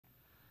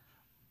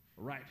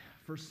Right,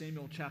 1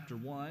 Samuel chapter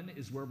 1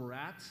 is where we're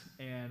at,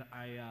 and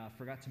I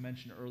forgot to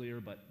mention earlier,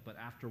 but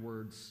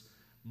afterwards,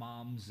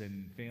 moms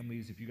and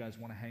families, if you guys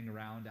want to hang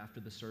around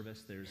after the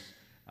service, there's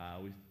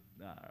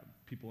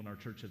people in our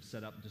church have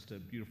set up just a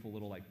beautiful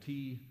little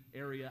tea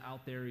area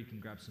out there. You can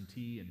grab some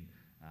tea and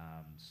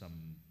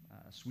some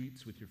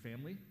sweets with your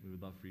family. We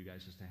would love for you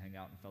guys just to hang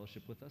out and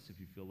fellowship with us if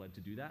you feel led to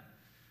do that.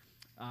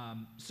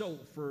 So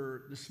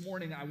for this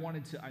morning,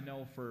 I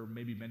know for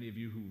maybe many of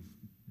you who've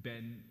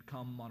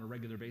come on a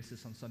regular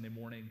basis on Sunday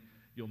morning,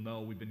 you'll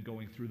know we've been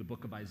going through the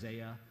book of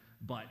Isaiah,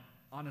 but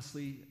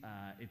honestly,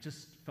 it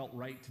just felt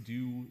right to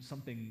do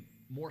something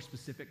more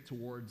specific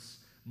towards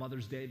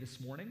Mother's Day this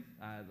morning.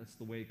 That's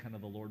the way kind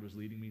of the Lord was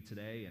leading me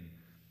today, and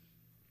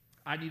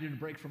I needed a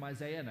break from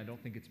Isaiah, and I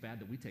don't think it's bad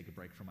that we take a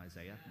break from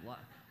Isaiah.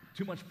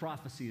 Too much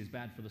prophecy is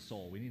bad for the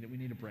soul. We need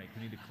a break.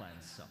 We need to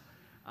cleanse.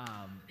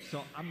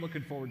 So I'm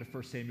looking forward to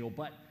 1 Samuel,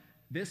 but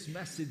this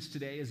message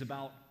today is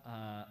about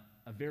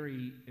a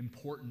very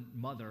important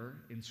mother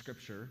in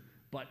Scripture.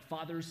 But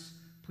fathers,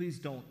 please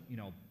don't,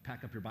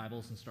 pack up your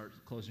Bibles and start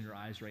closing your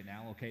eyes right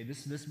now, okay?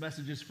 This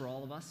message is for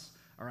all of us,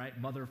 all right?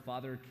 Mother,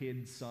 father,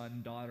 kid,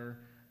 son, daughter,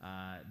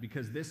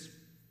 because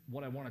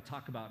what I want to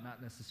talk about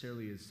not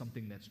necessarily is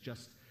something that's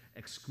just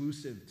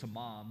exclusive to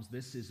moms.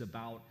 This is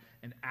about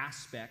an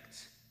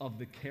aspect of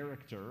the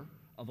character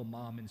of a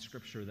mom in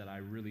Scripture that I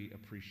really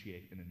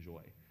appreciate and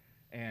enjoy.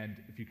 And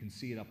if you can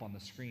see it up on the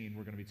screen,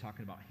 we're going to be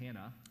talking about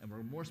Hannah, and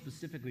we're more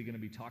specifically going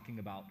to be talking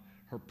about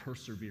her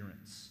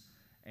perseverance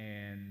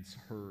and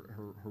her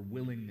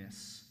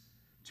willingness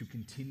to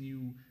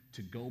continue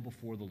to go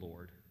before the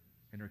Lord,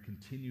 and her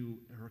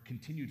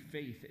continued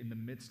faith in the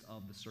midst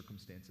of the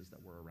circumstances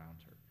that were around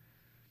her.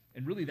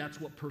 And really, that's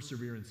what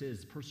perseverance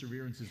is.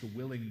 Perseverance is the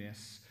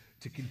willingness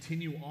to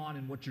continue on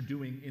in what you're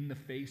doing in the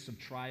face of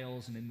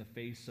trials and in the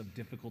face of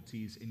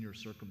difficulties in your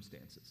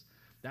circumstances.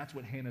 That's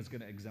what Hannah's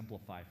going to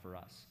exemplify for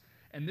us.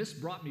 And this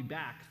brought me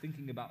back,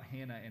 thinking about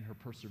Hannah and her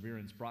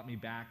perseverance, brought me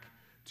back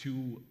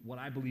to what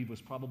I believe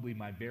was probably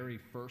my very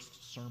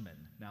first sermon,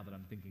 now that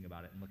I'm thinking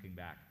about it and looking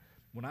back.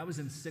 When I was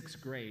in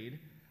 6th grade,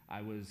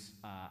 I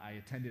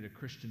attended a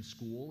Christian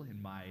school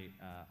in my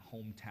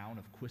hometown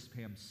of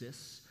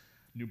Quispam-Sis,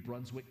 New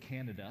Brunswick,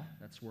 Canada.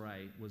 That's where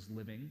I was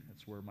living.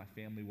 That's where my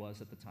family was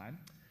at the time.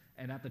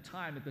 And at the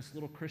time, at this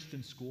little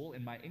Christian school,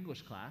 in my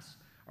English class,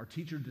 our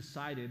teacher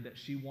decided that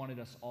she wanted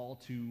us all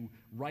to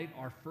write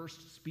our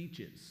first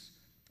speeches.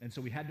 And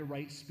so we had to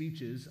write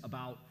speeches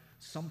about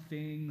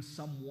something,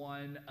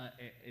 someone,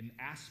 an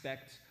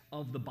aspect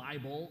of the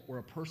Bible or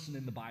a person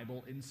in the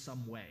Bible in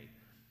some way.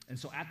 And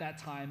so at that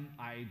time,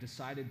 I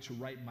decided to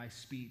write my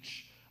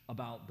speech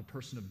about the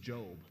person of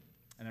Job.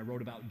 And I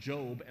wrote about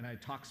Job, and I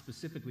talked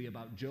specifically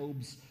about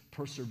Job's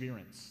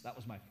perseverance. That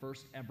was my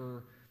first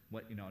ever,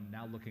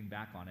 now looking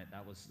back on it,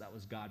 that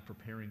was God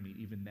preparing me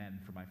even then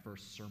for my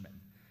first sermon.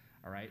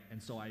 All right,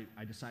 and so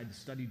I decided to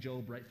study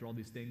Job, right through all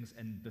these things.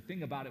 And the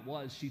thing about it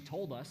was, she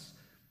told us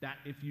that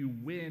if you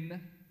win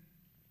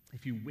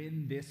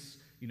this,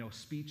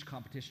 speech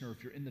competition, or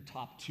if you're in the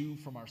top 2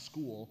 from our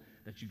school,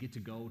 that you get to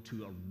go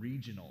to a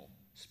regional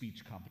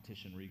speech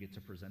competition where you get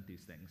to present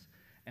these things.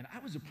 And I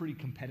was a pretty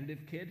competitive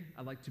kid.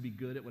 I liked to be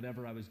good at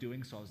whatever I was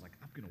doing, so I was like,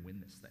 I'm going to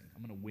win this thing.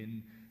 I'm going to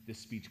win this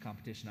speech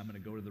competition. I'm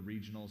going to go to the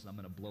regionals, and I'm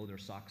going to blow their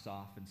socks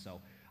off. And so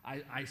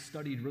I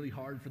studied really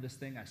hard for this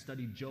thing. I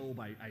studied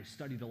Job. I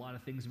studied a lot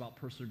of things about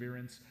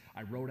perseverance.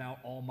 I wrote out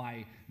all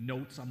my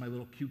notes on my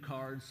little cue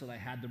cards so that I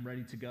had them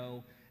ready to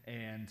go.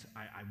 And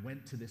I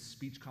went to this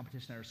speech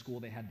competition at our school.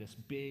 They had this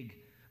big,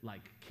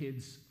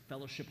 kids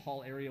fellowship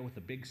hall area with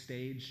a big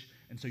stage.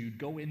 And so you'd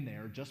go in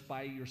there just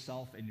by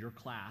yourself and your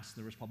class.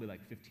 There was probably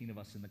 15 of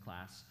us in the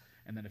class.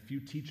 And then a few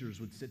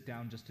teachers would sit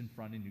down just in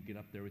front, and you'd get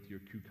up there with your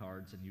cue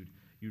cards, and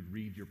you'd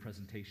read your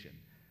presentation.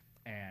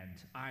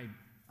 And I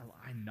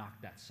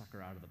knocked that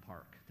sucker out of the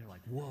park. They're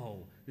like,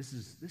 whoa, this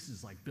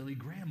is like Billy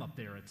Graham up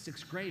there at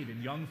 6th grade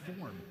in young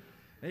form.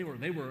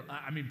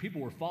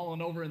 People were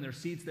falling over in their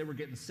seats. They were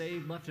getting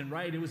saved left and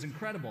right. It was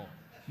incredible.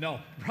 No,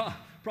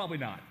 probably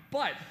not.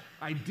 But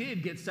I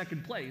did get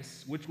 2nd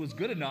place, which was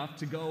good enough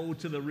to go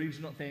to the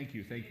regional. Thank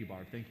you,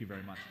 Barb. Thank you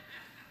very much.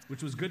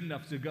 Which was good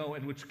enough to go,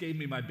 and which gave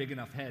me my big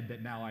enough head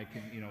that now I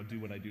can, do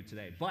what I do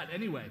today. But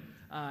anyway,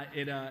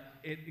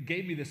 it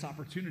gave me this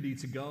opportunity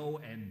to go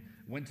and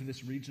went to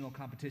this regional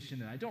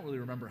competition, and I don't really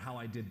remember how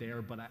I did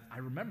there, but I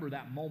remember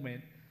that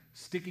moment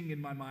sticking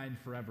in my mind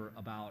forever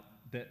about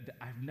that.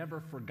 I've never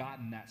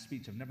forgotten that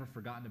speech. I've never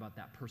forgotten about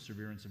that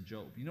perseverance of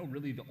Job.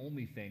 Really the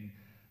only thing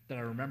that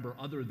I remember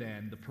other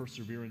than the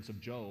perseverance of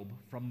Job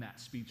from that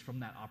speech, from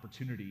that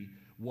opportunity,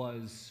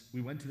 was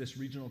we went to this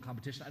regional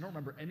competition. I don't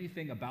remember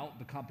anything about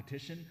the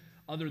competition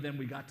other than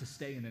we got to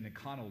stay in an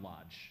Econo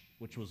Lodge,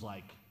 which was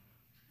like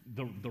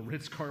the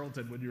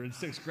Ritz-Carlton when you're in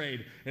 6th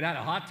grade. It had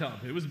a hot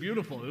tub. It was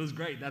beautiful. It was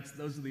great.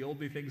 Those are the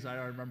only things I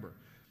remember,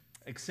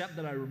 except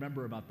that I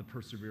remember about the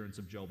perseverance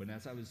of Job. And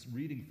as I was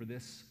reading for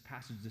this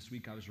passage this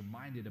week, I was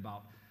reminded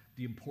about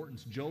the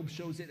importance. Job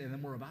shows it, and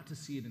then we're about to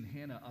see it in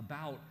Hannah,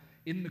 about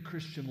in the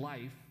Christian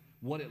life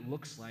what it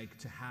looks like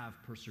to have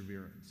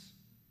perseverance.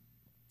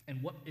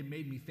 And what it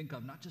made me think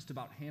of, not just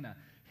about Hannah,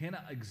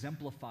 Hannah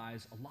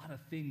exemplifies a lot of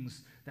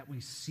things that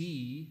we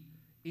see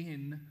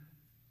in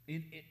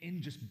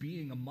just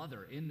being a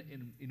mother.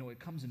 It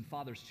comes in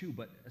fathers too,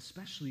 but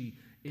especially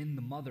in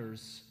the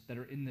mothers that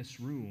are in this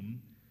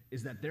room,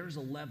 is that there's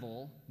a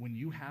level when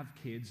you have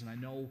kids, and I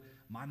know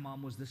my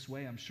mom was this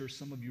way. I'm sure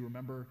some of you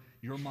remember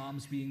your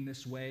moms being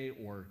this way,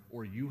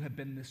 or you have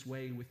been this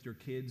way with your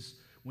kids.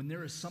 When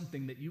there is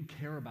something that you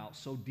care about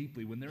so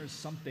deeply, when there is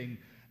something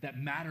that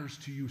matters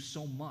to you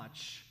so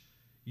much,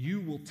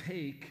 you will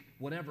take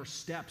whatever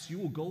steps, you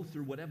will go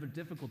through whatever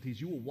difficulties,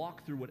 you will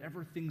walk through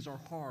whatever things are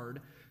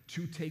hard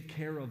to take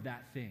care of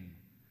that thing,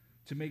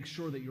 to make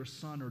sure that your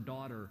son or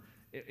daughter,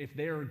 if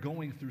they're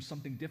going through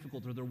something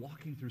difficult or they're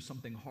walking through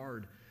something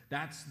hard,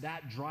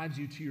 that drives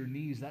you to your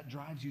knees, that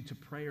drives you to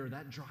prayer,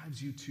 that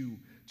drives you to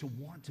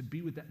want to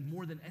be with that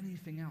more than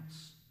anything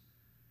else.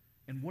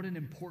 And what an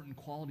important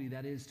quality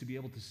that is, to be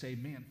able to say,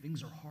 man,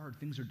 things are hard,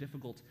 things are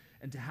difficult,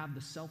 and to have the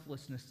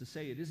selflessness to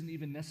say, it isn't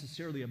even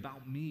necessarily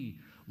about me.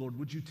 Lord,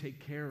 would you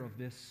take care of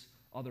this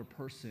other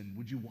person?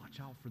 Would you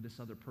watch out for this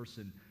other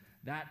person?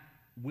 That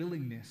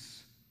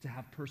willingness to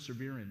have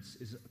perseverance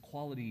is a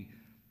quality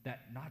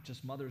that not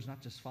just mothers,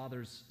 not just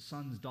fathers,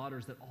 sons,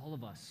 daughters, that all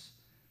of us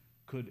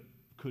could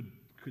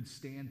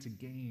stand to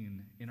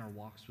gain in our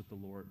walks with the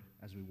Lord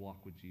as we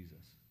walk with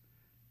Jesus.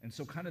 And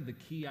so kind of the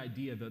key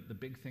idea, the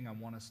big thing I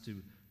want us to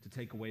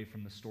take away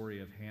from the story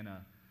of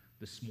Hannah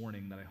this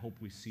morning that I hope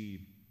we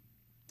see,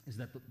 is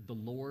that the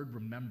Lord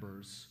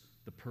remembers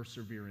the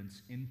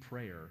perseverance in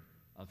prayer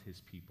of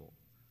his people.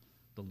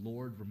 The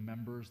Lord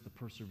remembers the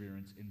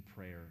perseverance in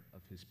prayer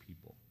of his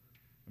people.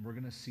 And we're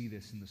going to see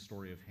this in the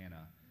story of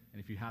Hannah.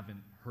 And if you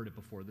haven't heard it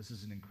before, this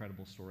is an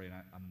incredible story, and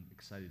I'm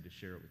excited to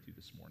share it with you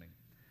this morning.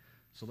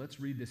 So let's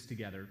read this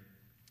together.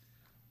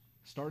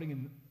 Starting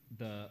in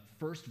the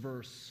first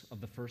verse of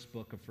the first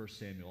book of 1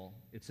 Samuel,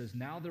 it says,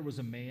 "Now there was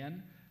a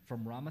man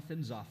from Ramath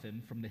and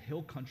Zophim, from the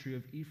hill country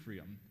of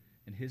Ephraim,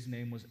 and his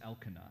name was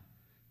Elkanah,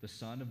 the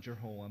son of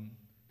Jeroham,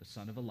 the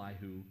son of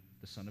Elihu,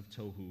 the son of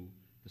Tohu,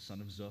 the son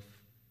of Zuph,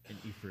 an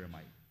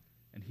Ephraimite.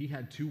 And he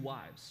had 2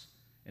 wives,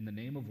 and the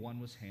name of one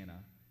was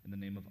Hannah, and the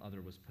name of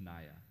other was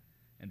Peninnah.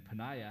 And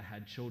Peninnah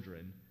had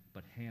children,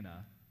 but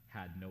Hannah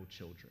had no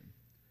children."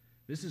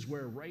 This is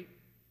where, right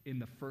in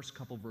the first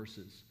couple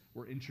verses,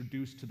 we're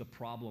introduced to the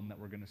problem that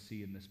we're going to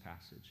see in this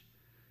passage.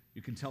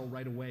 You can tell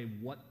right away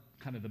what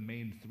kind of the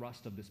main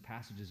thrust of this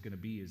passage is going to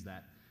be, is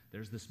that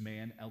there's this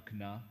man,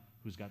 Elkanah,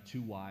 who's got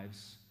 2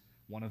 wives.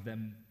 One of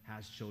them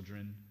has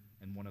children,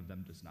 and one of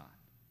them does not.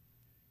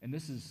 And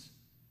this is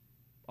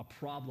a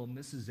problem.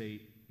 This is an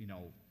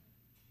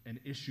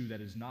issue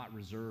that is not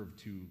reserved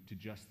to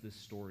just this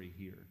story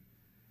here.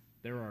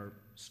 There are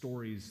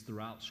stories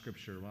throughout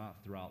Scripture. Well,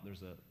 not throughout.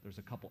 There's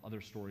a couple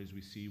other stories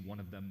we see. One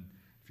of them,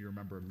 if you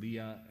remember,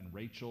 Leah and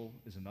Rachel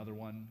is another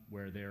one,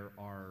 where there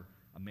are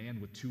a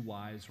man with 2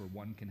 wives, where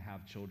one can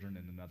have children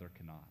and another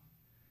cannot.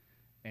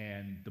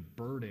 And the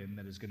burden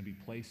that is going to be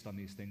placed on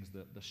these things,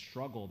 the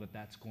struggle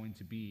that's going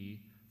to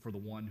be for the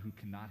one who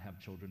cannot have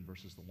children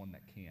versus the one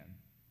that can.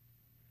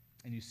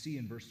 And you see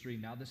in verse 3,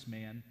 "Now this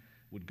man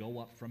would go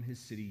up from his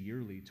city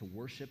yearly to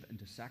worship and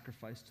to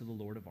sacrifice to the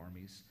Lord of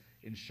armies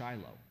in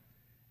Shiloh.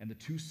 And the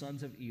 2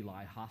 sons of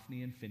Eli,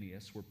 Hophni and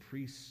Phinehas, were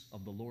priests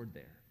of the Lord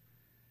there.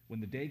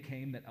 When the day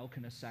came that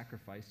Elkanah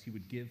sacrificed, he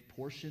would give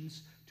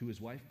portions to his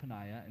wife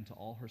Peninnah and to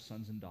all her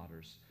sons and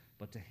daughters,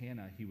 but to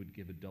Hannah he would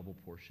give a double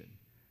portion,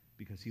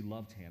 because he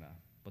loved Hannah,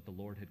 but the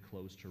Lord had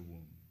closed her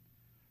womb.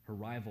 Her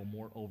rival,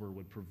 moreover,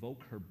 would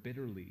provoke her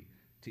bitterly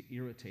to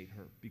irritate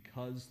her,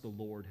 because the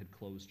Lord had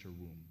closed her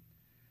womb.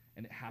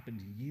 And it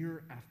happened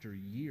year after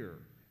year,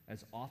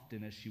 as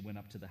often as she went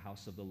up to the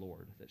house of the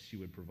Lord, that she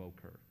would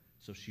provoke her.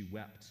 So she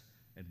wept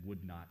and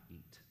would not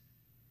eat."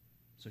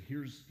 So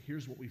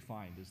here's what we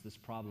find is this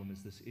problem,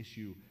 is this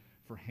issue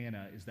for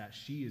Hannah, is that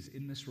she is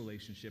in this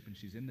relationship and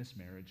she's in this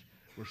marriage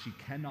where she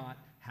cannot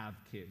have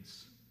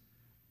kids.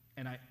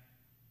 And I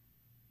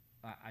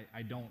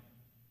don't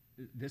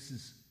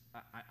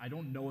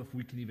know if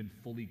we can even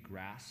fully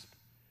grasp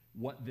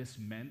what this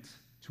meant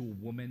to a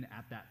woman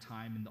at that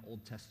time in the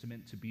Old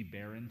Testament, to be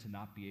barren, to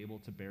not be able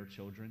to bear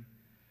children.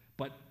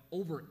 But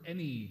over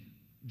any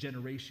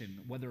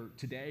generation, whether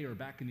today or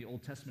back in the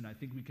Old Testament, I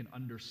think we can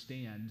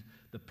understand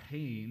the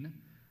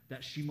pain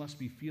that she must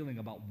be feeling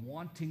about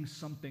wanting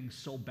something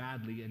so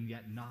badly and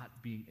yet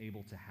not being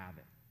able to have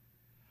it.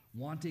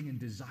 Wanting and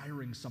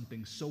desiring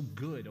something so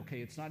good.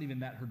 Okay, it's not even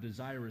that her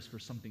desire is for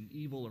something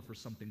evil or for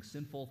something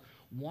sinful.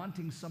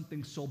 Wanting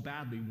something so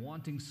badly,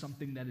 wanting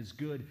something that is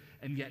good,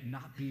 and yet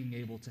not being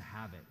able to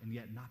have it, and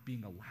yet not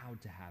being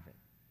allowed to have it.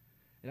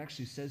 It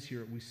actually says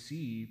here, we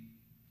see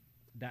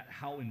that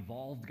how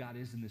involved God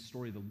is in this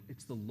story.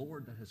 It's the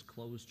Lord that has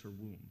closed her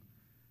womb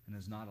and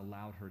has not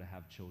allowed her to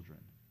have children.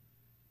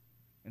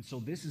 And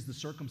so this is the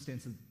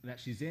circumstance that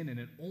she's in,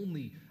 and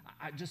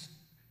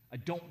I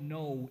don't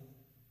know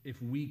if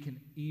we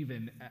can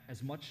even,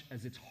 as much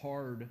as it's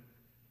hard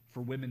for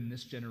women in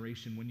this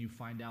generation when you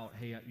find out,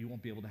 hey, you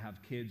won't be able to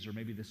have kids, or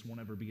maybe this won't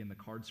ever be in the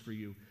cards for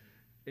you,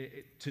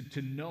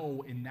 to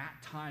know in that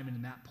time and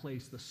in that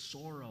place the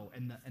sorrow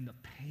and the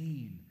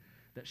pain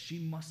that she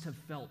must have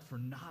felt for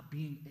not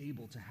being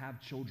able to have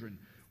children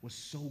was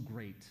so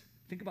great.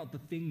 Think about the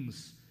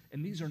things,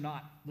 and these are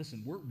not,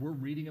 listen, we're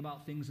reading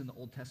about things in the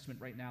Old Testament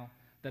right now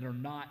that are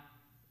not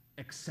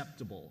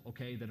acceptable,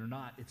 okay?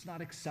 It's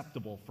not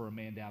acceptable for a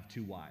man to have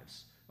 2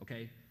 wives,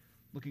 okay?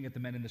 Looking at the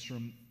men in this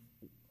room,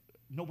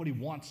 nobody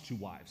wants 2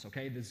 wives,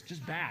 okay? This is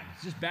just bad.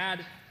 It's just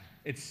bad.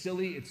 It's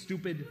silly. It's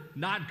stupid.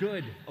 Not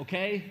good,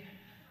 okay?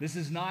 This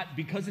is not,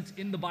 because it's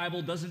in the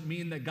Bible doesn't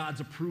mean that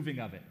God's approving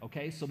of it,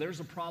 okay? So there's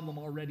a problem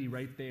already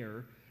right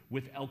there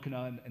with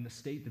Elkanah and the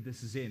state that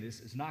this is in.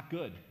 It's not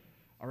good,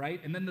 all right?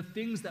 And then the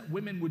things that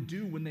women would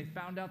do when they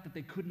found out that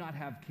they could not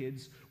have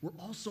kids were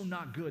also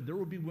not good. There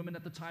would be women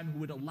at the time who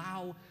would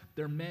allow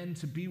their men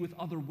to be with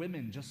other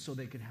women just so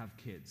they could have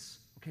kids,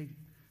 okay?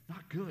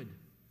 Not good,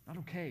 not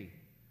okay.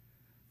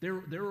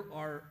 There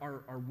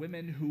are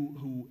women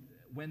who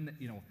when,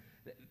 you know,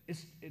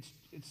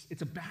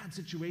 it's a bad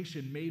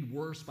situation made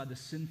worse by the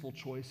sinful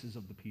choices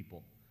of the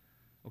people.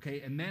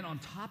 Okay, and then on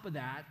top of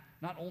that,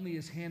 not only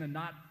is Hannah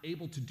not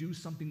able to do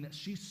something that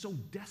she so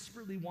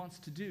desperately wants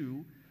to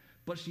do,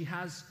 but she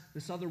has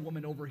this other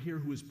woman over here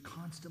who is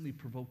constantly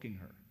provoking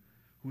her,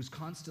 who is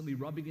constantly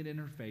rubbing it in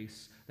her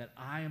face that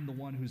I am the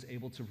one who's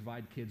able to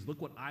provide kids.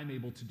 Look what I'm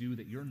able to do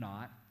that you're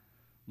not.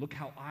 Look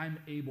how I'm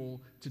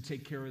able to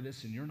take care of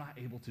this and you're not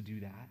able to do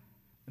that.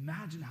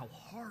 Imagine how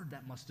hard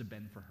that must have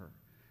been for her.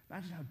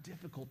 Imagine how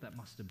difficult that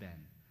must have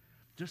been.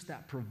 Just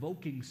that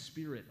provoking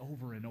spirit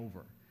over and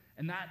over.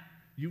 And that,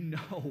 you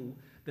know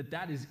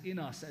that is in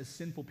us as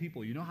sinful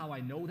people. You know how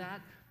I know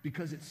that?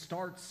 Because it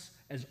starts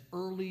as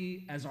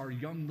early as our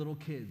young little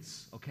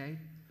kids, okay?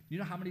 You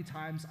know how many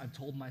times I've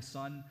told my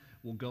son,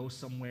 we'll go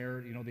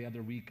somewhere, you know, the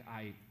other week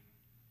I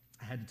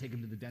had to take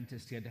him to the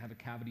dentist. He had to have a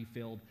cavity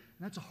filled. And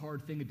that's a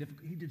hard thing.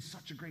 He did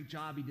such a great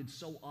job. He did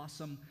so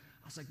awesome.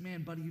 I was like,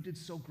 man, buddy, you did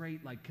so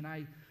great. Like, can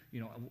I, you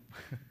know,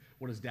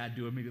 what does dad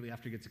do immediately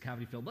after he gets a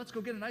cavity filled? Let's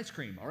go get an ice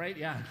cream, all right?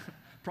 Yeah,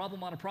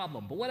 problem on a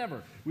problem, but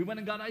whatever. We went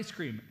and got ice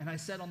cream, and I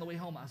said on the way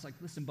home, I was like,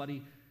 listen,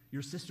 buddy,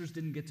 your sisters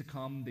didn't get to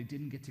come. They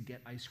didn't get to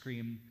get ice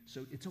cream,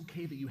 so it's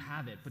okay that you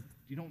have it, but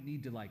you don't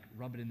need to, like,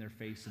 rub it in their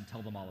face and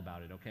tell them all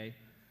about it, okay?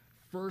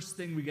 First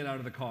thing we get out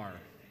of the car,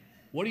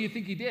 what do you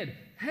think he did?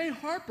 Hey,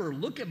 Harper,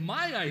 look at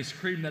my ice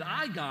cream that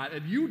I got,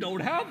 and you don't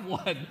have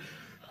one.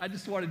 I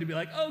just wanted to be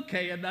like,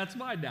 okay, and that's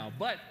mine now.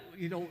 But,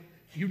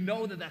 you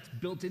know that that's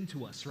built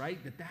into us, right?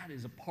 That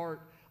is a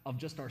part of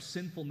just our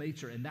sinful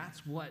nature. And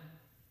that's what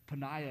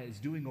Peninnah is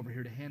doing over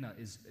here to Hannah,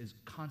 is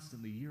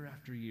constantly, year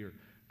after year,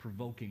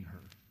 provoking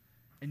her.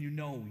 And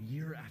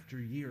year after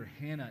year,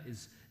 Hannah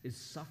is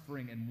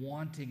suffering and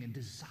wanting and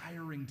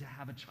desiring to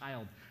have a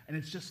child. And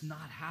it's just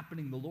not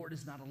happening. The Lord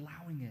is not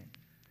allowing it.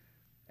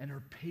 And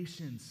her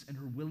patience and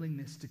her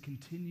willingness to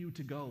continue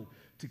to go,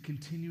 to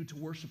continue to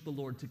worship the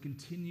Lord, to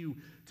continue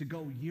to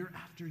go year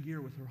after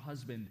year with her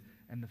husband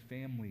and the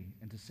family,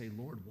 and to say,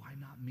 Lord, why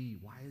not me?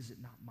 Why is it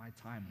not my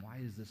time? Why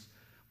is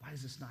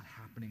this not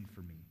happening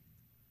for me?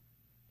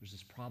 There's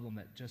this problem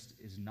that just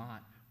is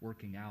not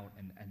working out,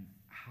 and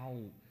how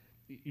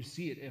you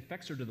see it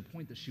affects her to the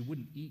point that she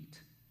wouldn't eat,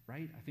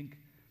 right?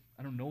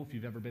 I don't know if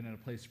you've ever been in a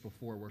place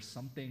before where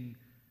something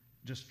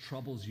just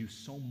troubles you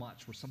so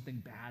much, where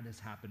something bad has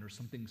happened or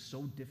something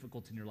so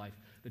difficult in your life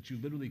that you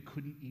literally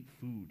couldn't eat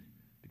food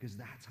because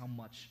that's how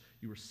much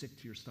you were sick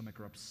to your stomach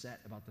or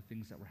upset about the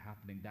things that were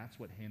happening. That's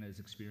what Hannah is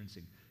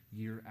experiencing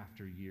year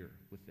after year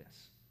with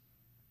this.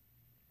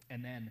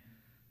 And then,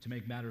 to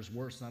make matters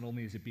worse, not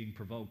only is it being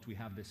provoked, we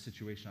have this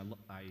situation.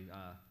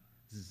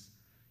 This is,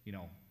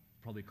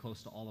 probably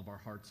close to all of our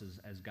hearts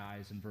as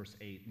guys. In verse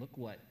 8, look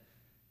what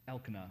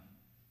Elkanah,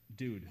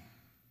 dude,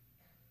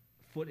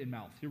 foot in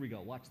mouth. Here we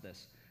go. Watch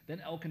this. Then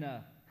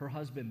Elkanah, her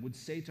husband, would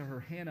say to her,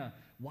 Hannah,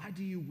 why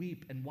do you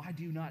weep and why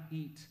do you not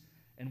eat?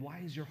 And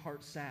why is your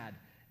heart sad?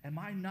 Am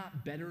I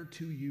not better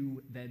to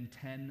you than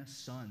 10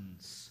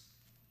 sons?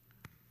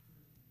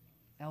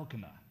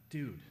 Elkanah,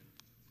 dude.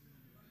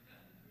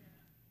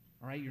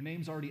 All right, your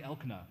name's already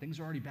Elkanah. Things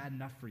are already bad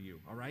enough for you,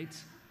 all right?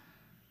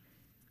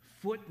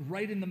 Foot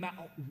right in the mouth.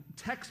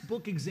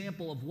 Textbook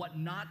example of what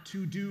not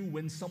to do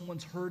when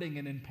someone's hurting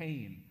and in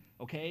pain,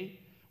 okay?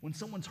 When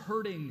someone's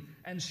hurting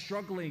and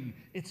struggling,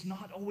 it's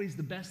not always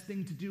the best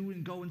thing to do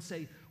and go and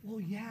say,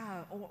 well,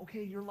 yeah, oh,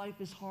 okay, your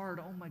life is hard.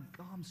 Oh my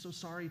God, I'm so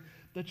sorry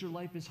that your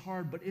life is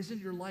hard, but isn't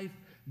your life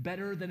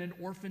better than an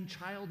orphan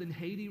child in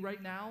Haiti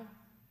right now?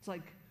 It's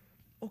like,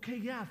 okay,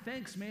 yeah,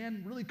 thanks,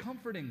 man. Really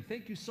comforting.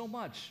 Thank you so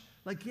much.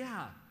 Like,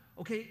 yeah,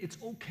 okay, it's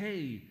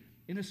okay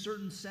in a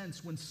certain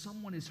sense when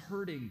someone is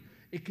hurting.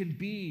 It can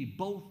be,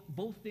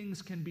 both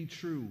things can be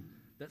true.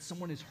 That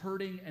someone is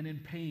hurting and in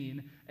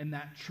pain, and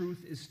that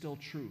truth is still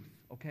truth,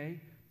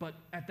 okay? But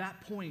at that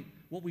point,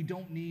 what we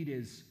don't need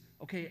is,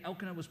 okay,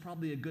 Elkanah was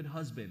probably a good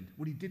husband.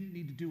 What he didn't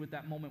need to do at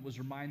that moment was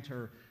remind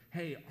her,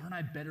 hey, aren't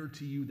I better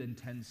to you than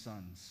 10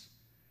 sons?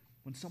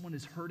 When someone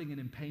is hurting and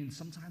in pain,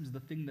 sometimes the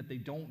thing that they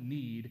don't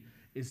need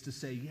is to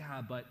say,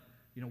 yeah, but,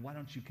 why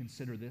don't you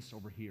consider this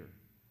over here?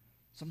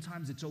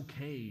 Sometimes it's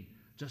okay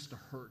just to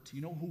hurt.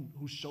 You know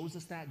who shows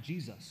us that?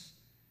 Jesus,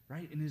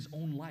 right? In his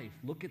own life.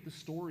 Look at the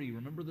story.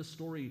 Remember the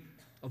story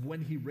of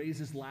when he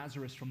raises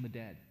Lazarus from the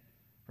dead,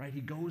 right?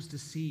 He goes to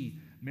see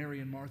Mary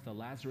and Martha,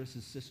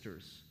 Lazarus'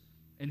 sisters.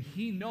 And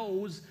he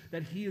knows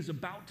that he is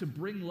about to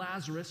bring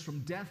Lazarus from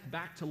death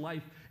back to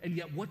life. And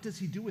yet what does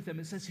he do with them?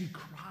 It says he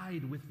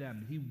cried with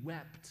them. He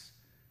wept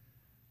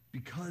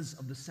because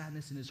of the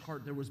sadness in his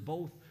heart. There was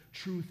both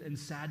truth and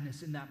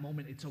sadness in that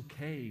moment. It's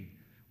okay.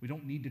 We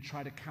don't need to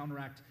try to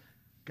counteract.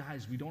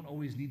 Guys, we don't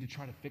always need to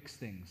try to fix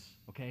things,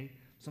 okay?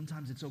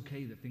 Sometimes it's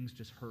okay that things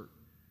just hurt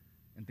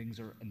and things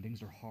are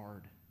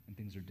hard and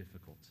things are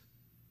difficult.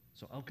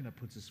 So Elkanah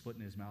puts his foot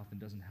in his mouth and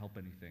doesn't help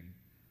anything.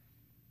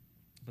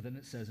 But then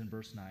it says in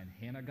verse 9,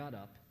 Hannah got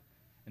up,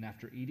 and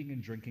after eating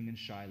and drinking in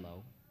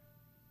Shiloh,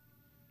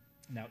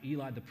 now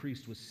Eli the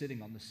priest was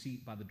sitting on the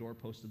seat by the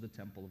doorpost of the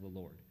temple of the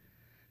Lord.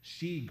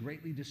 She,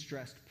 greatly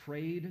distressed,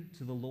 prayed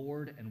to the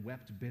Lord and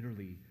wept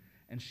bitterly.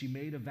 And she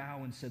made a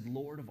vow and said,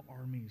 Lord of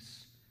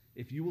armies,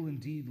 if you will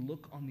indeed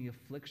look on the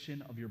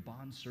affliction of your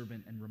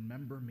bondservant and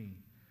remember me,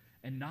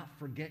 and not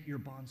forget your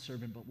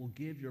bondservant, but will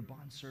give your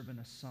bondservant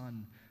a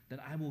son, then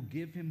I will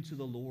give him to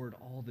the Lord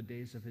all the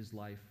days of his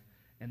life,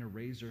 and a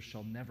razor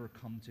shall never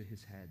come to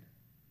his head.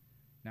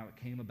 Now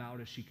it came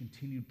about as she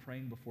continued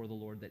praying before the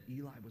Lord that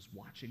Eli was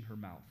watching her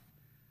mouth.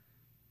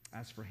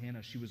 As for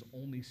Hannah, she was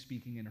only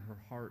speaking in her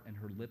heart, and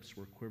her lips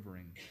were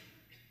quivering,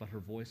 but her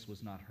voice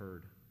was not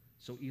heard.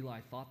 So Eli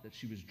thought that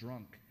she was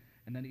drunk.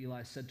 And then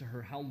Eli said to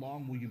her, How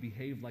long will you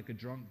behave like a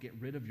drunk? Get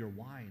rid of your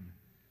wine.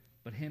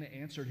 But Hannah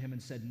answered him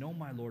and said, No,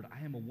 my Lord,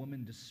 I am a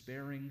woman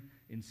despairing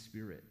in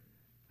spirit.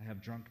 I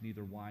have drunk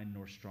neither wine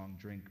nor strong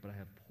drink, but I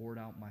have poured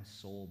out my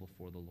soul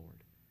before the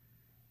Lord.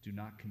 Do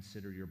not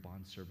consider your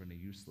bondservant a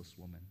useless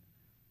woman,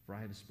 for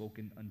I have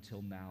spoken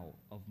until now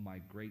of my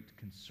great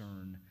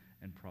concern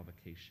and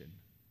provocation.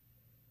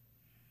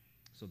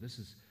 So this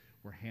is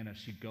where Hannah,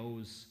 she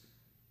goes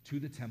to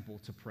the temple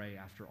to pray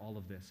after all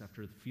of this,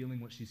 after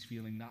feeling what she's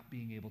feeling, not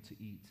being able to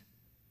eat.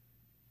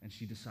 And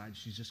she decides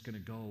she's just going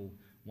to go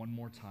one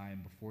more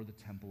time before the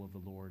temple of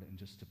the Lord and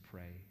just to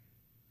pray.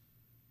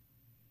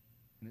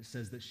 And it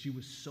says that she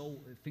was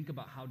think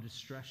about how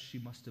distressed she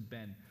must have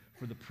been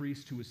for the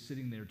priest who was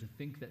sitting there to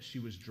think that she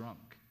was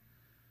drunk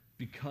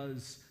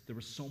because there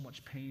was so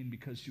much pain,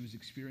 because she was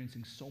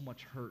experiencing so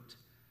much hurt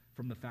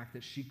from the fact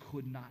that she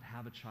could not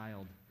have a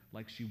child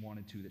like she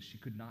wanted to, that she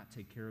could not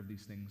take care of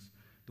these things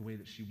the way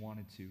that she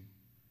wanted to.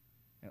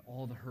 And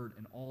all the hurt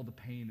and all the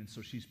pain. And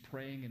so she's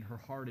praying in her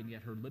heart, and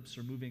yet her lips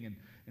are moving.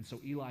 And so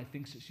Eli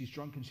thinks that she's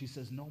drunk, and she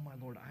says, No, my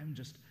Lord, I am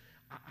just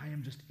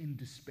in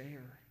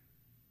despair.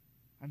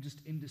 I'm just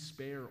in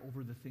despair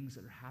over the things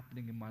that are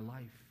happening in my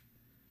life.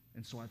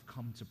 And so I've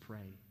come to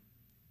pray.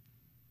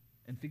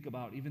 And think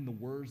about even the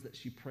words that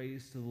she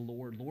prays to the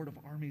Lord. Lord of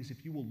armies,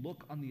 if you will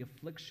look on the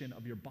affliction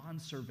of your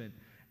bondservant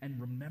and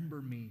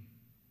remember me,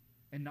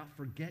 and not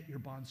forget your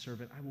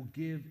bondservant, I will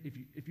give,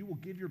 if you will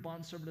give your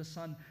bondservant a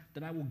son,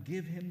 then I will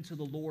give him to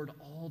the Lord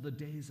all the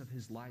days of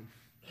his life.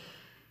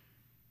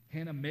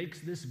 Hannah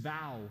makes this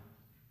vow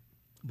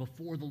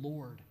before the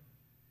Lord.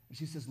 And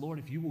she says, Lord,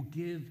 if you will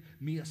give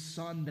me a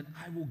son, then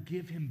I will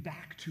give him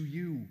back to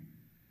you,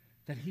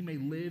 that he may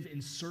live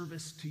in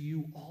service to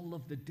you all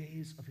of the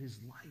days of his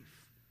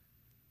life.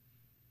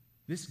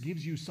 This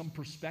gives you some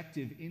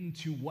perspective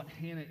into what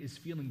Hannah is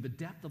feeling, the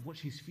depth of what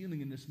she's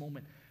feeling in this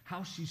moment.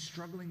 How she's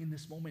struggling in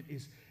this moment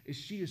is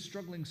she is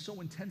struggling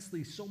so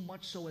intensely, so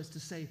much so as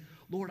to say,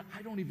 Lord,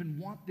 I don't even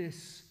want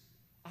this.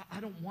 I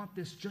don't want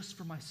this just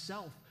for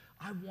myself.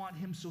 I want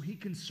him so he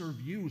can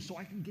serve you, so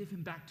I can give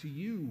him back to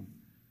you.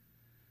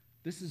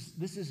 This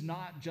is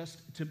not just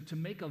to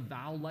make a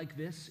vow like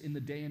this in the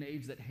day and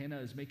age that Hannah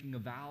is making a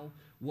vow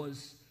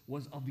was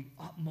of the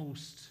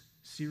utmost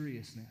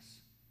seriousness.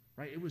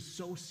 Right? It was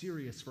so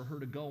serious for her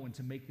to go and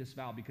to make this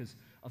vow because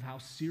of how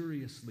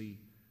seriously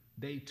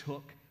they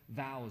took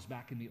vows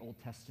back in the Old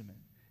Testament.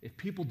 If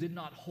people did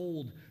not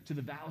hold to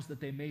the vows that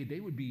they made,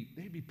 they'd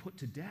be put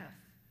to death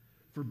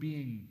for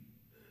being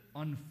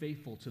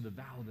unfaithful to the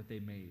vow that they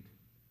made.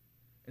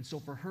 And so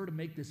for her to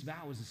make this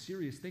vow is a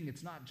serious thing.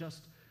 It's not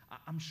just,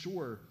 I'm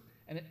sure,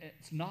 and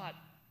it's not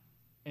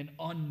an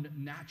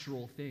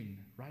unnatural thing,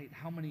 right?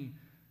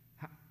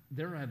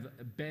 There have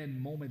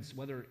been moments,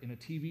 whether in a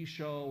TV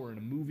show or in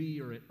a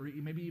movie or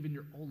maybe even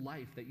your own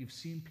life, that you've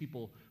seen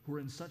people who are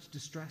in such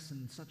distress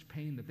and such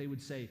pain that they would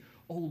say,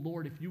 oh,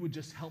 Lord, if you would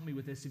just help me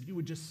with this, if you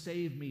would just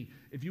save me,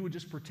 if you would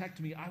just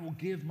protect me, I will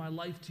give my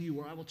life to you,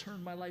 or I will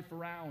turn my life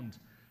around,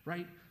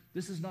 right?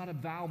 This is not a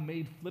vow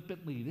made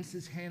flippantly. This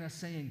is Hannah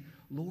saying,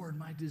 Lord,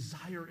 my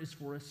desire is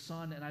for a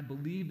son, and I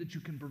believe that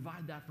you can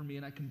provide that for me,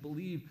 and I can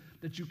believe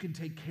that you can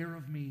take care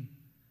of me.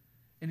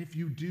 And if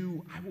you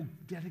do, I will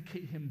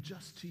dedicate him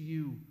just to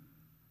you,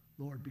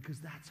 Lord,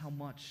 because that's how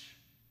much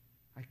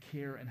I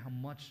care and how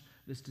much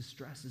this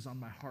distress is on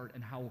my heart,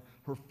 and how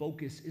her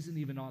focus isn't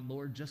even on,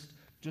 Lord, just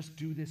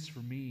do this for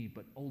me,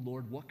 but, oh,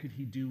 Lord, what could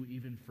he do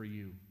even for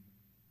you?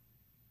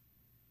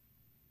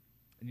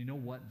 And you know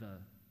what?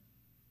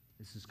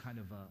 This is kind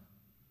of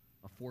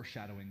a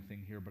foreshadowing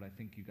thing here, but I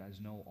think you guys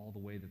know all the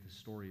way that the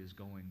story is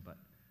going. But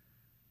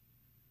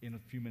in a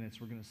few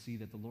minutes, we're going to see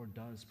that the Lord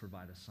does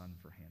provide a son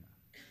for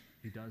Hannah.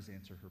 He does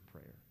answer her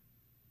prayer.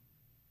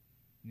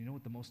 And you know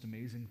what the most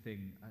amazing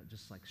thing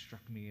just like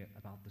struck me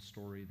about the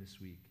story this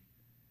week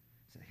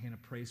is that Hannah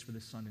prays for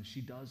this son, and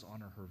she does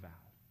honor her vow.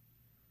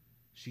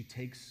 She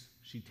takes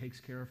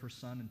care of her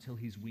son until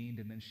he's weaned,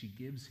 and then she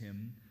gives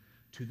him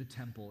to the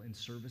temple in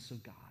service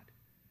of God.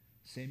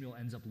 Samuel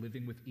ends up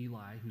living with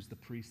Eli, who's the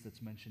priest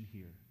that's mentioned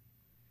here.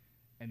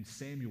 And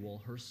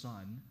Samuel, her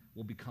son,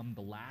 will become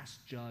the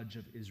last judge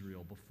of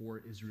Israel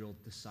before Israel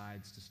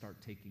decides to start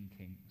taking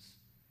kings.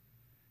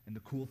 And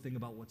the cool thing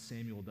about what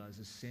Samuel does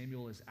is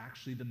Samuel is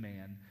actually the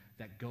man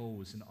that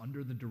goes and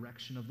under the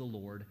direction of the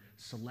Lord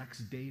selects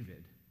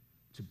David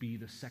to be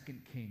the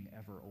second king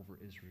ever over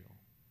Israel.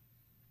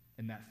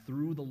 And that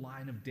through the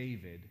line of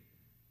David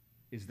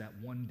is that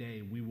one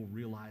day we will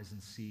realize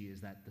and see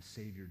is that the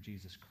Savior,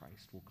 Jesus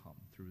Christ, will come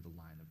through the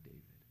line of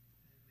David.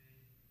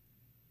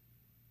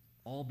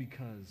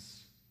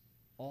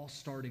 All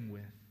starting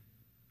with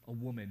a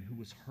woman who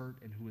was hurt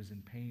and who was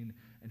in pain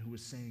and who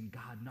was saying,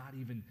 God, not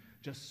even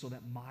just so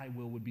that my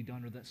will would be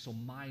done or that so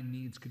my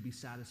needs could be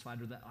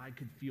satisfied or that I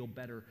could feel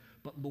better,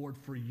 but Lord,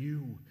 for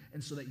you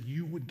and so that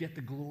you would get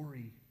the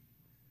glory.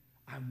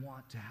 I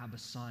want to have a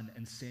son.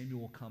 And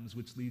Samuel comes,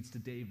 which leads to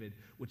David,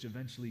 which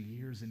eventually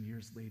years and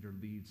years later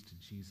leads to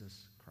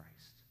Jesus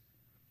Christ,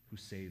 who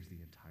saves the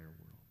entire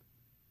world.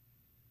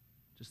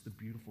 Just the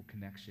beautiful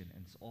connection,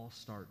 and it all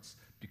starts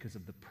because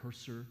of the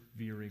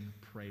persevering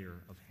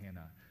prayer of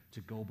Hannah to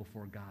go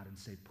before God and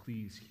say,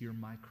 please hear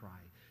my cry.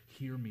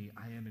 Hear me.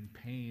 I am in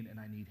pain and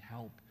I need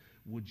help.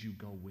 Would you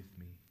go with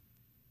me?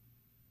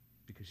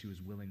 Because she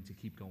was willing to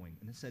keep going.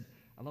 And it said,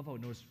 I love how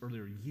it noticed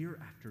earlier, year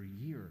after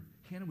year.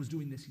 Hannah was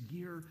doing this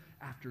year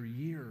after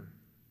year.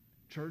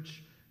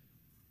 Church,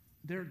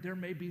 there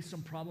may be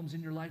some problems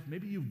in your life.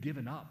 Maybe you've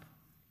given up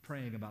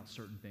praying about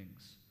certain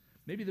things.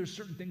 Maybe there's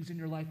certain things in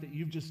your life that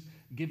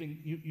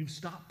you've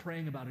stopped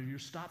praying about it, or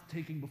you've stopped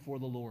taking before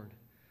the Lord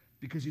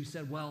because you've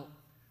said, well,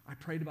 I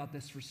prayed about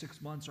this for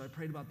 6 months, or I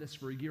prayed about this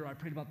for a year, or I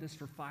prayed about this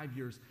for 5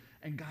 years,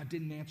 and God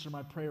didn't answer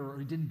my prayer, or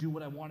he didn't do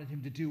what I wanted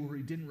him to do, or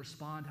he didn't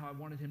respond how I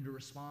wanted him to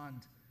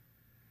respond.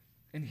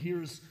 And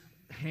here's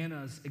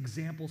Hannah's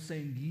example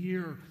saying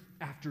year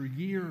after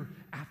year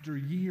after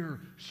year,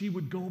 she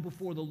would go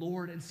before the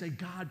Lord and say,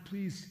 God,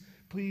 please,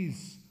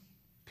 please,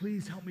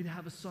 please help me to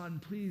have a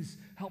son. Please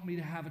help me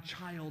to have a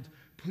child.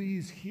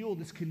 Please heal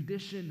this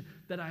condition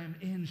that I am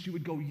in. She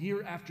would go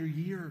year after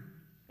year,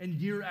 and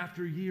year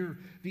after year,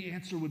 the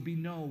answer would be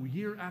no.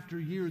 Year after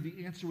year,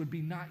 the answer would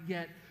be not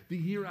yet. The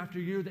year after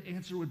year, the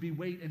answer would be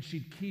wait, and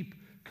she'd keep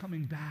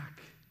coming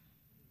back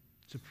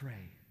to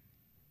pray.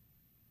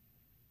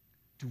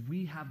 Do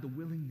we have the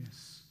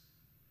willingness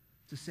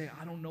to say,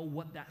 I don't know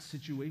what that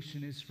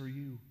situation is for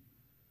you.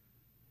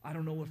 I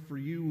don't know if for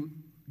you,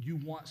 you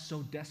want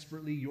so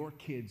desperately your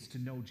kids to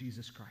know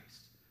Jesus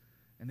Christ.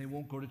 And they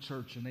won't go to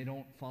church, and they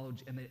don't follow,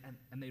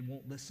 and they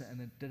won't listen,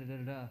 and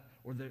then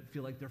or they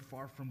feel like they're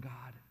far from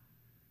God.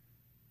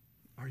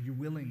 Are you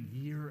willing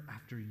year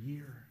after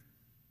year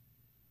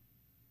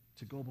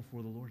to go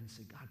before the Lord and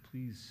say, God,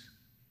 please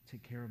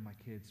take care of my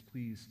kids.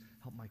 Please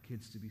help my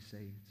kids to be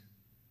saved.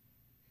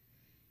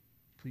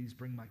 Please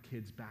bring my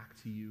kids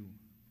back to you.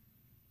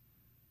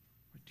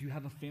 Or do you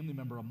have a family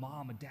member, a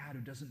mom, a dad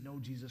who doesn't know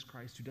Jesus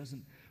Christ,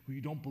 who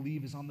you don't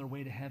believe is on their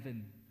way to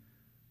heaven?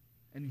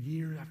 And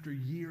year after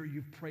year,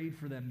 you've prayed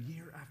for them,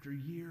 year after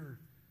year.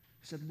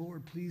 You said,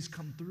 Lord, please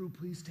come through.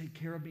 Please take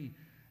care of me.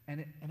 And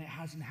it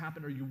hasn't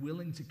happened. Are you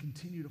willing to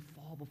continue to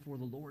fall before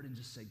the Lord and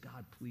just say,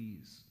 God,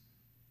 please?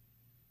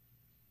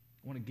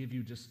 I want to give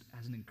you, just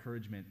as an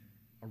encouragement,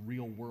 a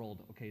real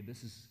world. Okay,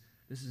 this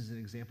is an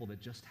example that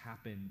just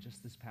happened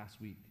just this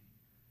past week.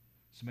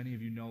 So many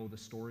of you know the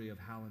story of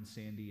Hal and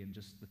Sandy and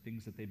just the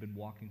things that they've been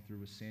walking through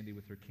with Sandy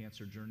with her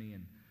cancer journey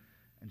and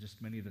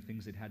just many of the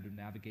things they'd had to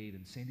navigate.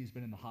 And Sandy's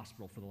been in the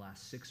hospital for the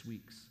last 6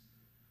 weeks.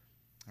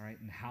 All right,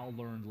 and Hal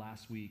learned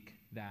last week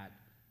that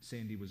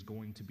Sandy was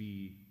going to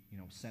be,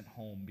 sent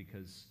home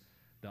because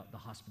the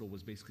hospital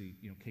was basically,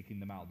 kicking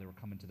them out. They were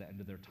coming to the end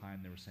of their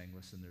time. They were saying,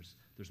 listen,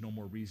 there's no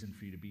more reason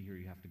for you to be here.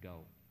 You have to go.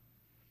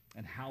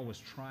 And Hal was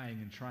trying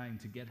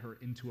to get her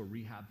into a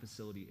rehab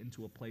facility,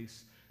 into a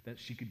place that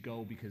she could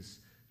go because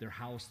their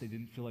house, they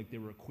didn't feel like they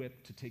were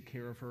equipped to take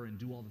care of her and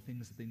do all the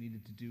things that they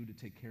needed to do to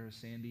take care of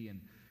Sandy and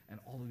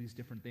all of these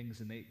different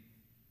things.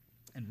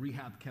 And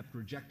rehab kept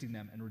rejecting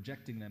them and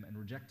rejecting them and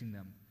rejecting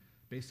them.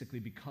 Basically,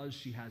 because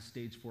she has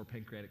stage 4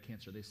 pancreatic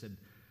cancer, they said,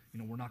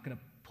 we're not going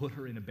to put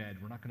her in a bed.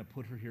 We're not going to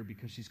put her here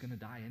because she's going to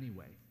die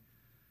anyway.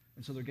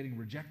 And so they're getting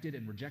rejected,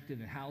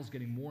 and Hal's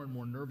getting more and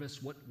more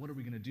nervous. What are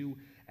we going to do?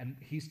 And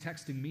he's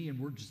texting me, and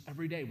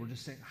every day we're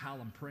just saying, Hal,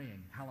 I'm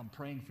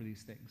praying for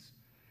these things.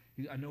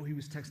 I know he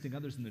was texting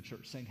others in the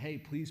church saying, hey,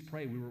 please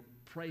pray. We were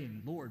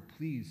praying, Lord,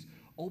 please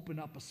open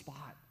up a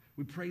spot.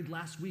 We prayed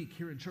last week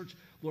here in church,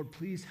 Lord,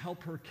 please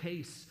help her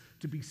case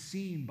to be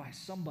seen by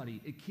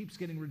somebody. It keeps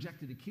getting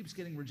rejected. It keeps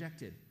getting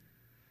rejected.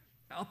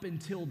 Up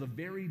until the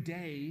very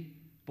day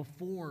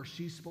before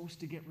she's supposed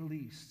to get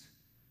released.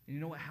 And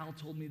you know what Hal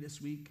told me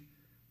this week?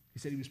 He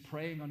said he was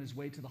praying on his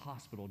way to the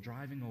hospital,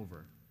 driving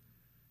over.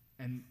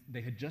 And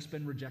they had just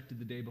been rejected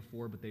the day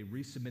before, but they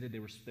resubmitted.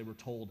 They were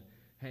told,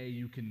 hey,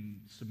 you can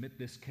submit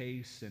this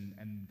case,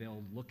 and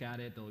they'll look at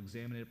it, they'll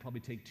examine it. It'll probably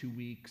take 2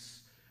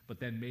 weeks, but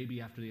then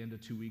maybe after the end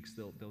of 2 weeks,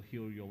 they'll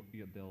hear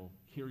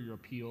your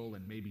appeal,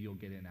 and maybe you'll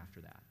get in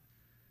after that.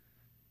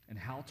 And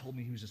Hal told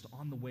me he was just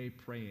on the way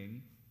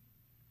praying,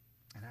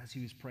 and as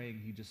he was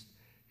praying,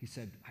 he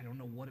said, I don't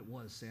know what it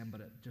was, Sam,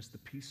 but just the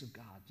peace of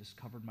God just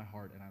covered my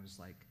heart, and I was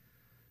like,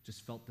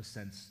 just felt the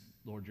sense,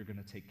 Lord, you're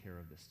going to take care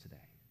of this today.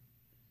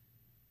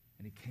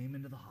 And he came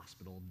into the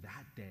hospital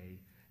that day,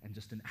 and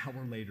just an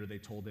hour later, they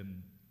told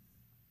him,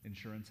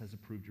 insurance has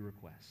approved your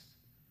request.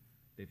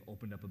 They've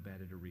opened up a bed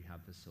at a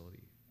rehab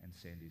facility, and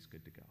Sandy's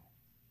good to go.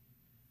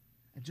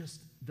 And just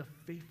the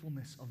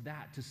faithfulness of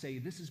that to say,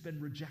 this has been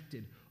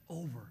rejected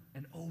over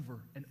and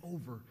over and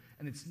over,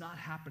 and it's not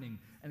happening,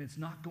 and it's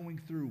not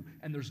going through,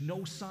 and there's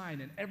no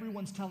sign, and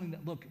everyone's telling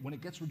that, look, when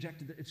it gets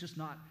rejected, it's just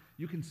not,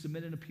 you can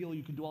submit an appeal,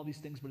 you can do all these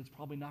things, but it's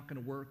probably not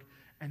going to work.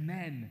 And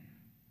then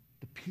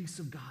the peace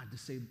of God to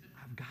say,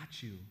 I've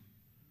got you.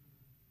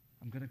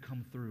 I'm going to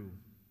come through.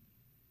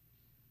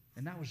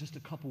 And that was just a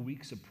couple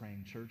weeks of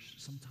praying, church.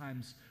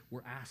 Sometimes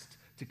we're asked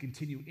to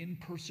continue in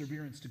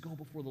perseverance, to go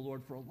before the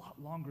Lord for a lot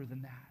longer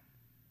than that.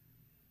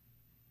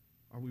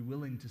 Are we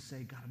willing to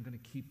say, God, I'm going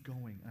to keep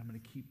going, and I'm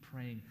going to keep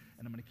praying,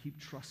 and I'm going to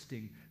keep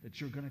trusting that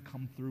you're going to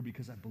come through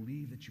because I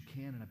believe that you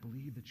can, and I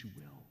believe that you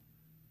will.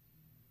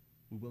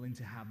 We're willing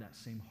to have that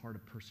same heart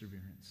of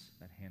perseverance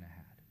that Hannah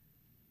had.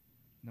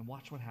 And then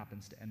watch what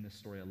happens to end this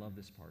story. I love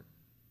this part.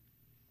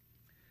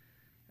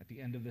 At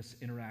the end of this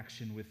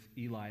interaction with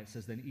Eli, it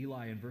says, then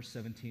Eli in verse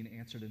 17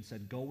 answered and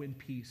said, go in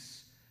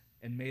peace,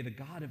 and may the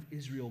God of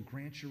Israel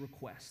grant your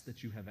request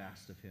that you have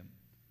asked of him.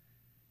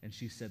 And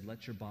she said,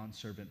 let your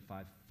bondservant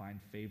find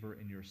favor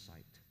in your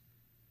sight.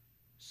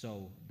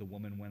 So the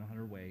woman went on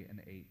her way and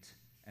ate,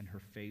 and her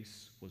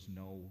face was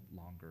no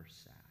longer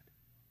sad.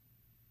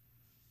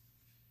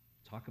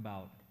 Talk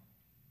about,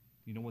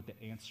 you know what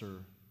the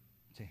answer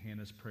to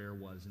Hannah's prayer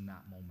was in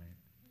that moment?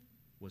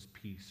 Was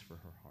peace for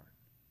her heart.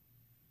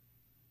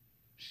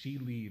 She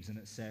leaves, and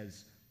it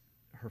says,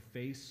 her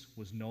face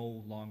was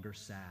no longer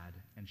sad,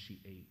 and she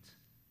ate,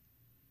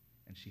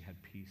 and she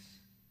had peace.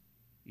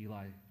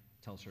 Eli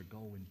tells her,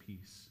 go in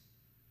peace.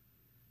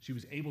 She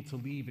was able to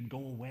leave and go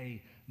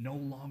away, no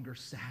longer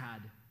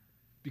sad,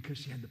 because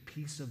she had the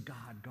peace of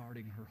God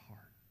guarding her heart.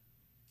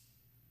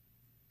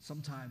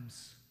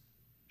 Sometimes,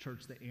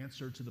 church, the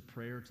answer to the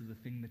prayer, to the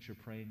thing that you're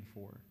praying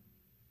for,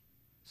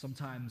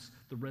 sometimes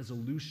the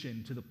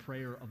resolution to the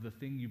prayer of the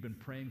thing you've been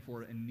praying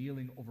for and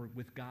kneeling over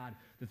with God,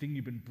 the thing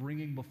you've been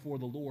bringing before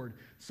the Lord,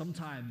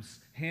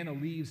 sometimes Hannah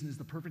leaves and is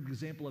the perfect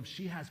example of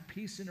she has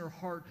peace in her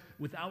heart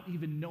without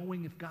even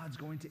knowing if God's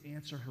going to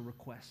answer her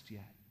request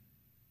yet.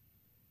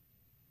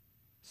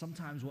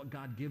 Sometimes what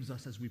God gives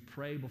us as we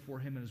pray before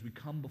him and as we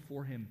come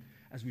before him,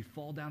 as we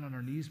fall down on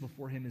our knees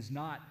before him, is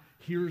not,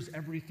 here's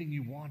everything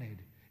you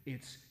wanted.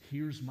 It's,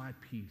 here's my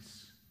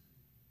peace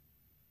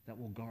that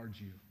will guard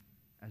you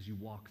as you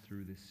walk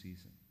through this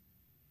season.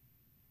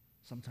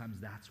 Sometimes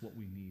that's what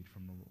we need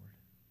from the Lord,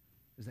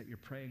 is that you're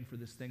praying for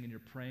this thing, and you're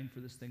praying for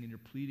this thing, and you're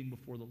pleading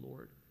before the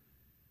Lord.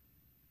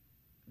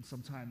 And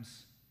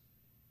sometimes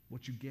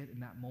what you get in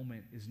that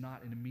moment is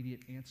not an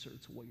immediate answer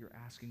to what you're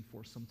asking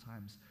for.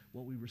 Sometimes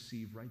what we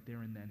receive right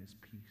there and then is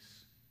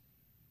peace.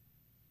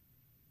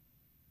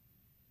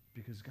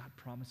 Because God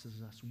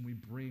promises us when we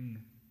bring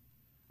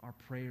our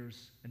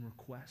prayers and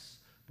requests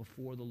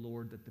before the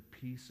Lord that the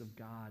peace of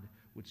God,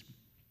 which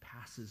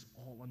passes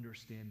all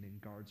understanding,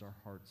 guards our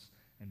hearts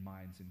and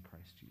minds in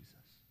Christ Jesus.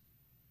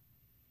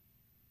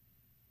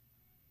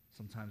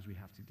 Sometimes we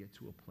have to get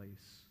to a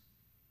place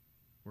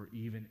where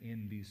even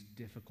in these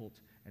difficult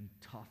and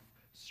tough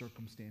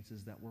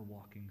circumstances that we're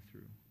walking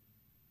through,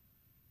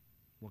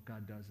 what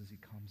God does is he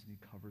comes and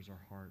he covers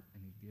our heart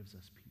and he gives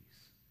us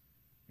peace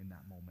in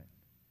that moment.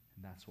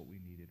 And that's what we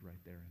needed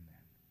right there and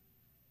then.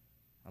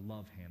 I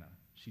love Hannah.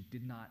 She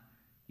did not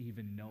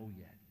even know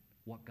yet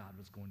what God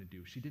was going to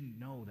do. She didn't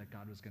know that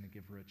God was going to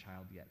give her a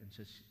child yet. And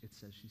so it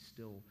says she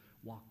still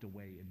walked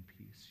away in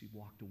peace. She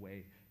walked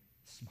away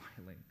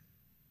smiling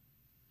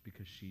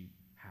because she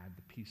had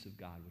the peace of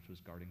God which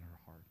was guarding her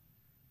heart,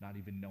 not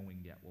even knowing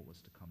yet what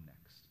was to come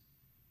next.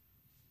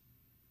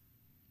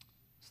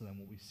 So then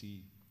what we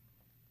see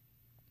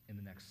in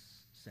the next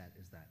set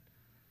is that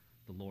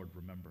the Lord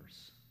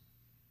remembers.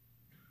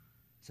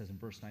 It says in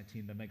verse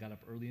 19, then they got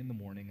up early in the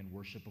morning and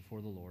worshiped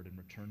before the Lord and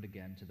returned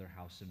again to their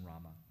house in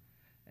Ramah.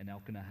 And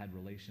Elkanah had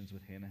relations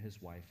with Hannah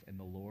his wife, and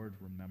the Lord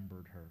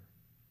remembered her.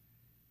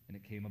 And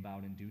it came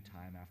about in due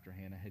time after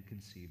Hannah had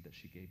conceived that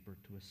she gave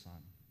birth to a son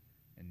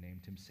and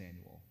named him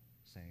Samuel,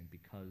 saying,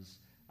 because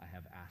I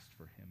have asked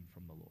for him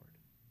from the Lord.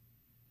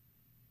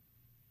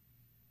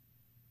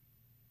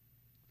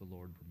 The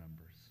Lord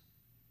remembers.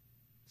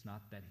 It's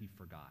not that he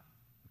forgot,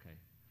 okay?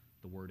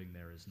 The wording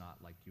there is not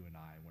like you and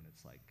I when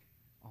it's like,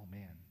 oh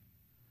man,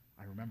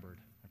 I remembered.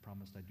 I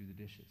promised I'd do the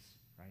dishes,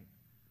 right?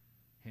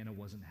 Hannah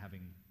wasn't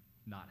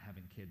not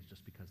having kids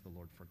just because the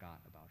Lord forgot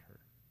about her.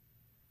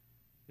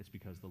 It's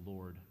because the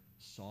Lord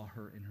saw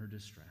her in her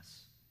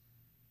distress.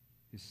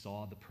 He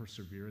saw the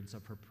perseverance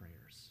of her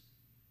prayers.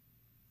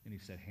 And he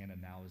said, Hannah,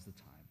 now is the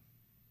time.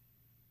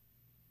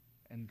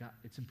 And God,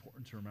 it's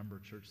important to remember,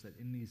 church, that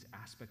in these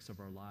aspects of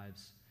our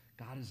lives,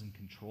 God is in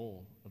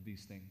control of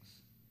these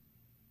things.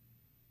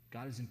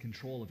 God is in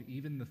control of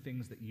even the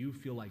things that you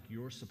feel like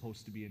you're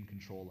supposed to be in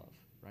control of,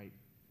 right,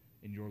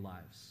 in your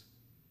lives.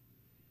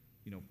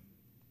 You know,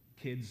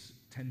 kids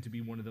tend to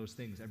be one of those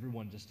things.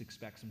 Everyone just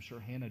expects. I'm sure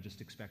Hannah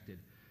just expected.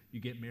 You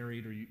get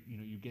married, or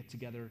you get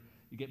together.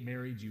 You get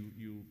married.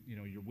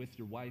 You're with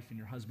your wife and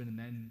your husband, and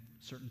then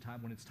certain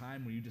time when it's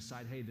time when you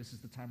decide, hey, this is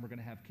the time we're going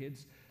to have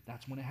kids.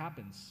 That's when it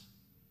happens.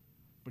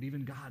 But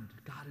even God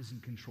is in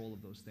control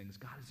of those things.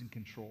 God is in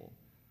control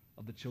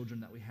of the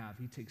children that we have.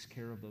 He takes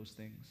care of those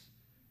things,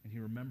 and he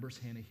remembers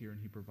Hannah here, and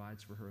he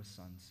provides for her a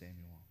son,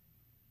 Samuel.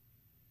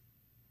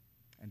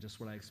 And just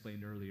what I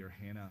explained earlier,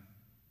 Hannah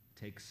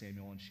takes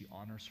Samuel and she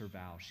honors her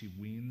vow. She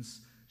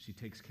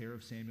takes care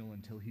of Samuel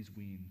until he's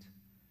weaned,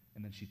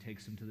 and then she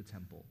takes him to the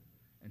temple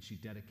and she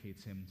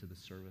dedicates him to the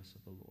service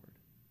of the Lord.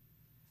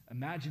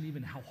 Imagine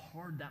even how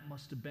hard that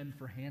must have been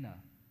for Hannah.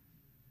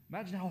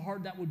 Imagine how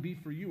hard that would be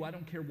for you. I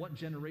don't care what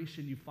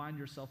generation you find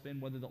yourself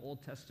in, whether the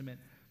Old Testament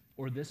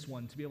or this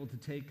one, to be able to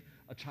take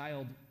a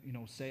child,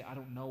 say, I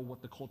don't know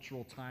what the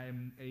cultural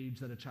time age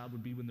that a child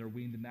would be when they're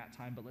weaned in that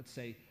time, but let's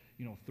say,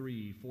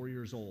 3, 4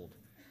 years old,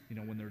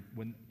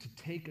 to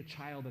take a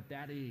child at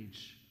that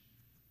age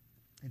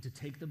and to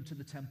take them to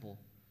the temple,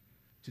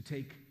 to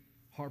take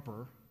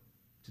Harper,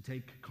 to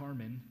take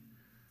Carmen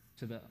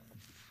to the,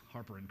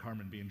 Harper and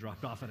Carmen being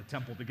dropped off at a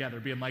temple together,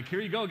 being like, here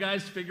you go,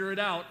 guys, figure it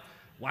out.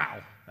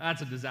 Wow,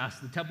 that's a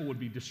disaster. The temple would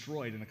be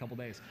destroyed in a couple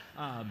days.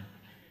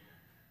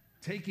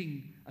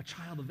 Taking a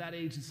child of that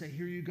age and say,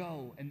 here you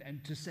go,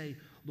 and to say,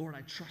 Lord,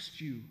 I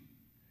trust you.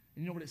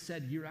 And you know what it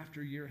said? Year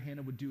after year,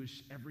 Hannah would do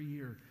is every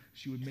year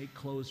she would make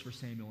clothes for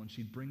Samuel, and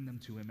she'd bring them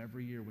to him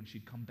every year when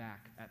she'd come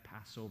back at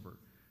Passover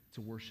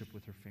to worship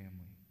with her family.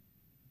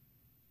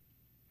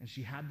 And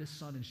she had this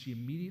son, and she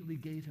immediately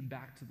gave him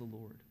back to the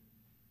Lord.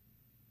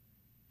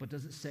 But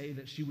does it say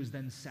that she was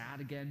then sad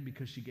again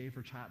because she gave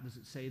her child? Does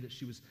it say that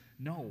she was?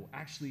 No,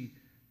 actually,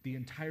 the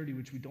entirety,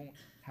 which we don't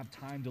have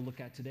time to look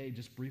at today,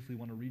 just briefly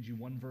want to read you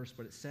one verse,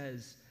 but it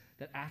says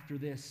that after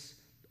this,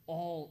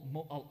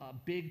 a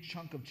big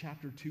chunk of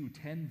chapter 2,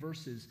 10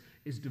 verses,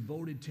 is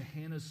devoted to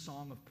Hannah's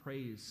song of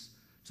praise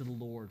to the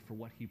Lord for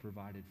what he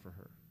provided for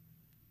her.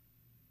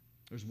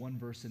 There's one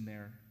verse in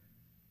there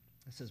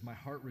that says, my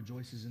heart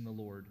rejoices in the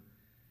Lord,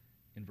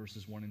 in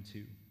verses 1 and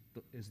 2.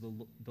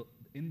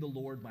 In the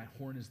Lord my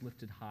horn is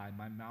lifted high,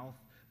 my mouth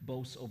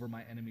boasts over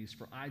my enemies,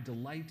 for I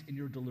delight in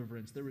your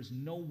deliverance. There is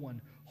no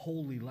one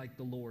holy like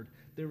the Lord.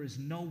 There is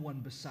no one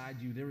beside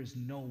you. There is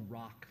no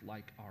rock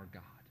like our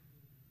God.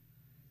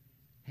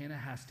 Hannah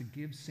has to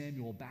give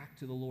Samuel back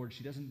to the Lord.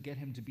 She doesn't get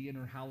him to be in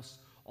her house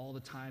all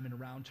the time and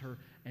around her,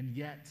 and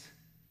yet,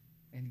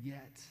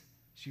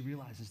 she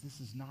realizes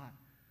this is not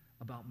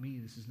about me.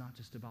 This is not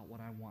just about what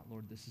I want,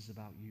 Lord. This is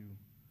about you.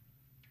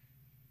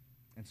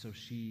 And so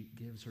she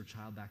gives her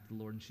child back to the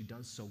Lord, and she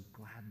does so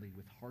gladly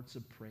with hearts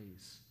of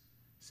praise,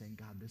 saying,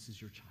 God, this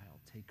is your child.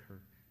 Take her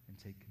and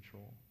take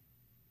control.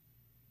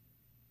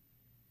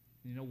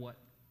 You know what?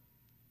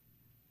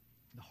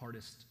 The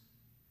hardest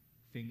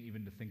thing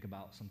even to think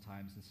about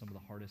sometimes, and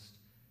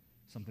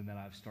something that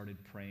I've started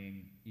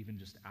praying even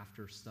just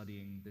after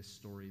studying this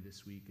story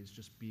this week, is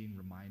just being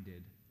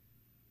reminded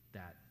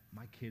that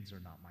my kids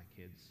are not my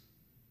kids.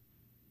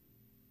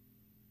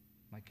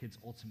 My kids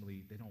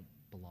ultimately, they don't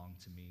belong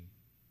to me.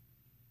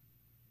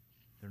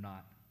 They're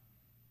not,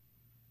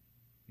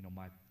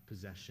 my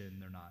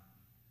possession.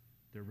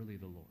 They're really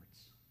the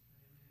Lord's.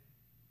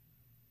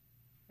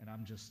 And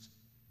I'm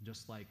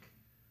just like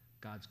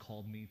God's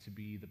called me to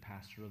be the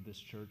pastor of this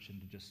church,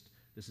 and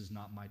this is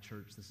not my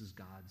church, this is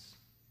God's.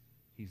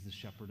 He's the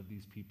shepherd of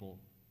these people.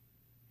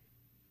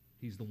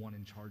 He's the one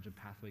in charge of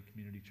Pathway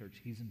Community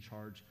Church. He's in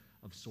charge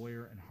of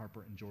Sawyer and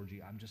Harper and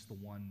Georgie. I'm just the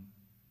one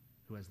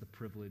who has the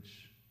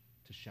privilege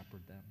to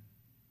shepherd them.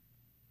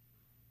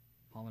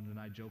 Holland and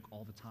I joke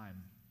all the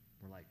time.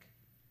 We're like,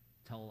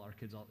 tell our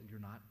kids,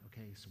 you're not,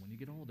 okay, so when you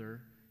get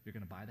older, you're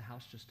going to buy the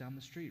house just down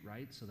the street,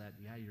 right? So that,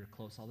 you're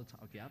close all the time.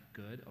 Okay, yep,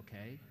 good,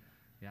 okay,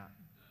 yeah.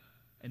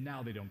 And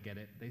now they don't get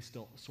it.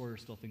 Sawyer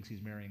still thinks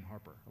he's marrying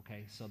Harper,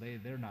 okay? So they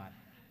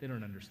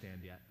don't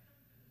understand yet.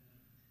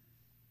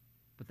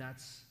 But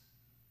that's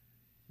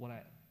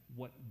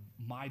what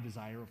my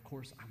desire, of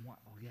course, I want,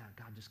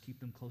 God, just keep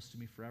them close to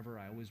me forever.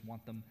 I always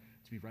want them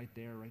to be right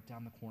there, right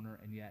down the corner,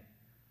 and yet,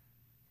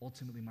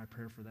 ultimately, my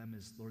prayer for them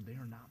is, Lord, they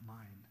are not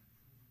mine.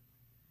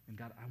 And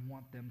God, I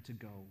want them to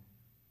go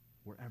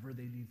wherever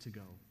they need to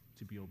go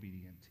to be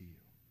obedient to you.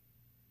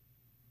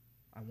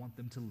 I want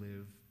them to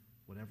live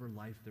whatever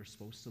life they're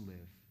supposed to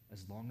live,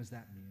 as long as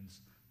that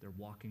means they're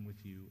walking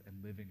with you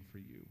and living for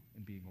you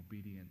and being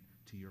obedient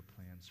to your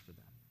plans for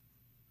them.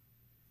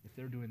 If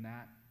they're doing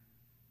that,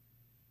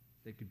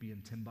 they could be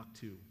in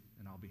Timbuktu,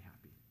 and I'll be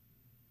happy.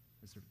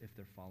 if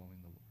they're following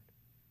the Lord.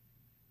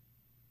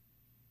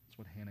 That's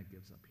what Hannah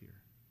gives up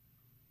here.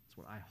 It's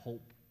what I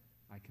hope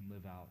I can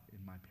live out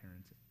in my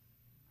parenting.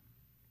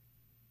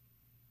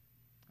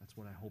 That's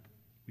what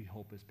we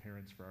hope as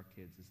parents for our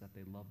kids, is that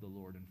they love the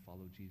Lord and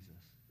follow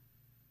Jesus.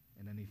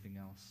 And anything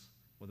else,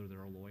 whether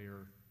they're a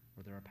lawyer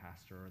or they're a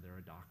pastor or they're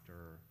a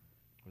doctor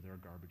or they're a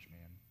garbage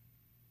man,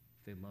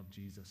 if they love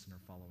Jesus and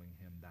are following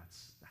him,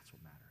 that's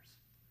what matters.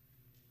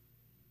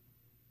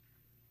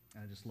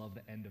 And I just love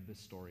the end of this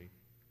story,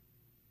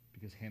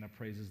 because Hannah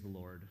praises the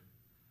Lord,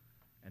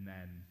 and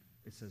then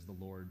it says the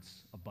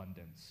Lord's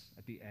abundance.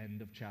 At the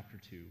end of chapter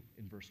 2,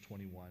 in verse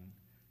 21,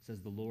 it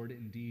says, "The Lord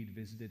indeed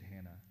visited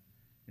Hannah,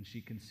 and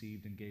she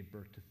conceived and gave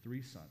birth to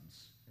 3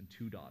 sons and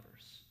 2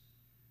 daughters,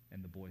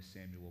 and the boy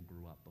Samuel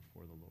grew up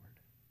before the Lord."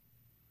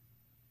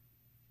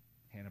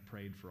 Hannah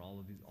prayed for all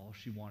of these. All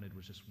she wanted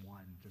was just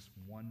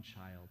one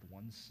child,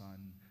 one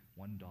son,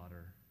 one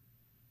daughter.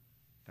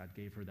 God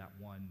gave her that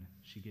one.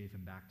 She gave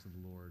him back to the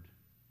Lord,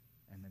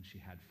 and then she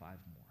had 5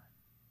 more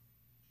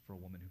for a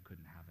woman who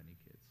couldn't have any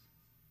kids.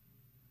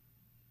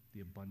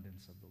 The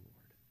abundance of the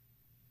Lord.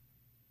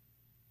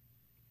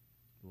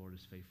 The Lord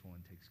is faithful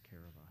and takes care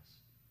of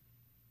us.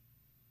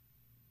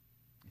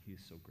 And he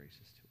is so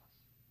gracious to us.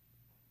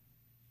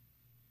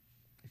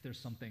 If there's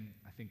something,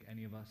 I think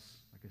any of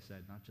us, like I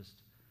said, not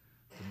just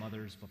the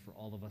mothers, but for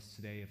all of us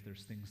today, if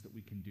there's things that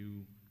we can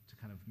do to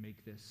kind of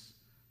make this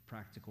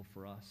practical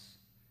for us,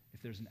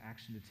 if there's an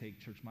action to take,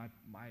 church,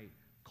 my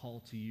call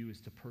to you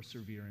is to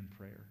persevere in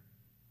prayer.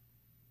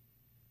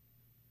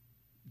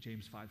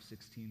 James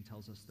 5:16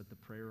 tells us that the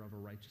prayer of a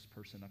righteous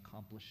person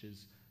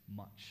accomplishes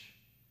much.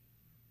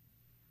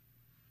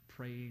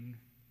 Praying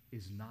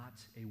is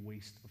not a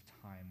waste of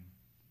time.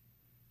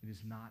 It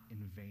is not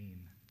in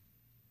vain.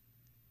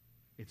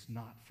 It's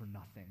not for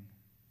nothing.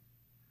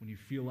 When you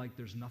feel like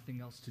there's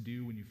nothing else to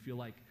do, when you feel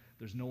like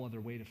there's no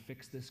other way to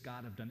fix this,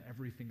 God, I've done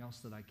everything else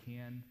that I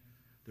can,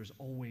 there's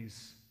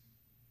always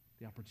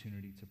the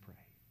opportunity to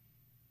pray.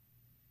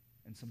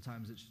 And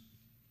sometimes it's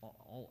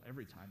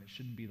every time, it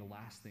shouldn't be the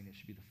last thing, it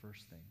should be the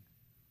first thing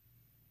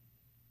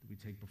that we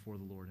take before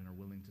the Lord and are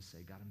willing to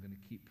say, God, I'm going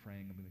to keep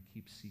praying, I'm going to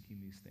keep seeking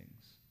these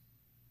things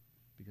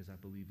because I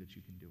believe that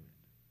you can do it.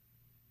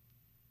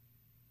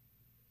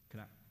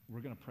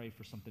 We're going to pray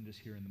for something just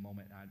here in the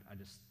moment.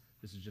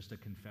 This is just a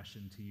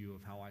confession to you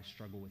of how I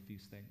struggle with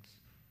these things,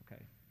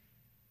 okay?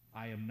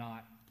 I am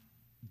not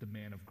the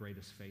man of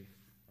greatest faith,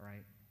 all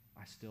right?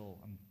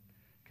 I'm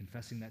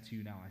confessing that to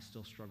you now. I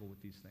still struggle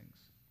with these things.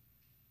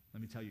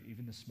 Let me tell you,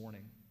 even this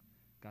morning,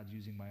 God's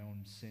using my own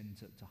sin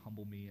to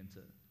humble me and to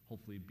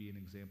hopefully be an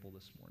example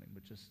this morning.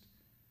 But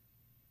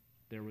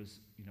there was,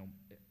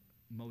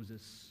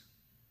 Moses,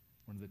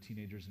 one of the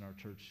teenagers in our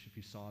church, if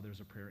you saw,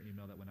 there's a prayer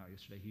email that went out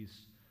yesterday. He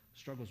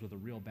struggles with a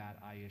real bad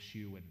eye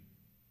issue,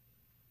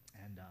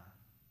 and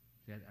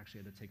they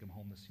actually had to take him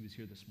home. He was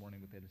here this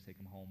morning, but they had to take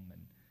him home.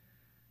 And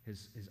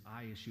his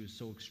eye issue is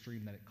so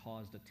extreme that it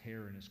caused a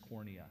tear in his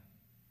cornea,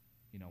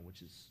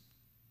 which is,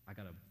 I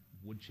got a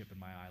wood chip in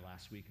my eye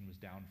last week and was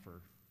down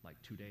for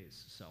like 2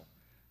 days. So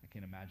I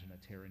can't imagine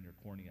a tear in your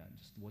cornea and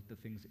just what the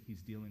things that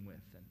he's dealing with.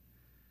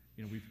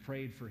 And we've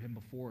prayed for him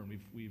before, and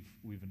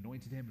we've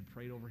anointed him and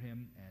prayed over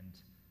him. And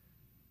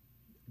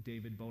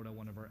David Boda,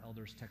 one of our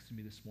elders, texted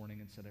me this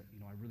morning and said,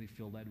 I really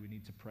feel led. We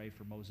need to pray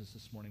for Moses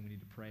this morning. We need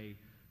to pray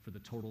for the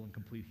total and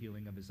complete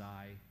healing of his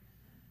eye.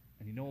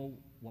 And you know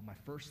what my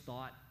first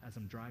thought as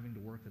I'm driving to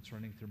work that's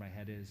running through my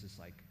head is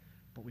like,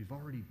 but we've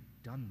already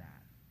done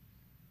that.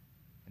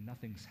 And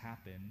nothing's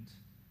happened.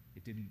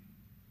 It didn't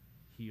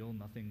heal.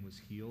 Nothing was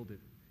healed.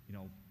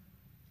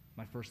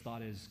 My first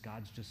thought is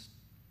God's just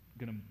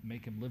going to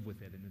make him live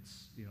with it, and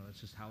that's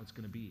just how it's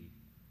going to be.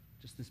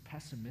 Just this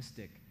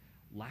pessimistic,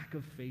 lack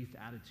of faith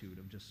attitude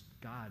of just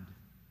God,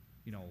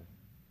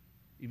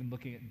 even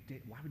looking at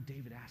why would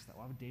David ask that?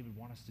 Why would David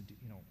want us to do?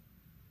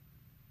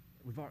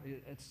 We've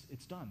already,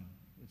 it's done.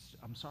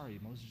 I'm sorry,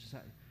 Moses just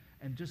had,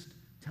 and just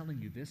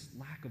telling you this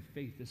lack of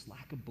faith, this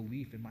lack of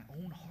belief in my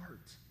own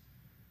heart.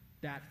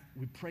 That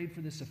we prayed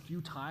for this a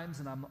few times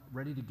and I'm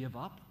ready to give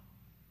up.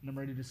 And I'm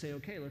ready to say,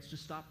 okay, let's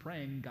just stop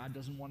praying. God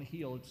doesn't want to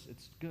heal.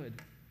 It's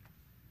good.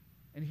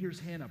 And here's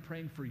Hannah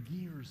praying for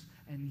years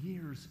and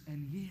years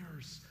and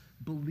years,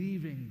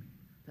 believing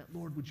that,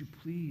 Lord, would you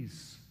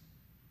please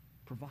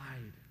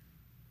provide?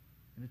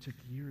 And it took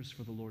years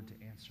for the Lord to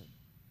answer.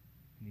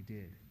 And he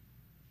did.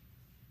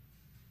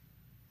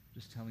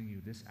 Just telling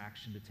you this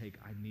action to take,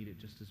 I need it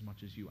just as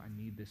much as you. I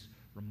need this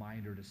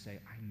reminder to say,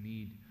 I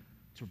need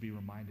to be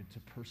reminded to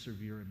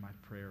persevere in my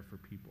prayer for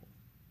people,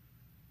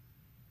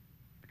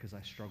 because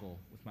I struggle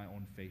with my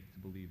own faith to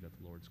believe that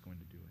the Lord's going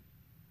to do it.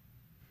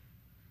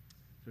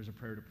 If there's a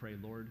prayer to pray,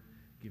 Lord,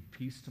 give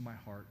peace to my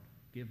heart.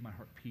 Give my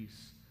heart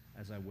peace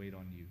as I wait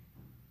on you.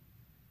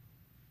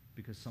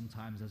 Because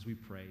sometimes as we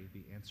pray,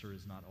 the answer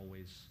is not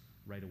always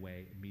right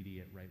away,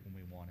 immediate, right when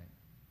we want it.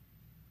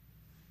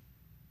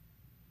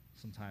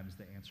 Sometimes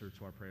the answer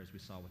to our prayers we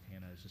saw with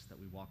Hannah is just that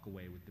we walk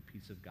away with the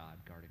peace of God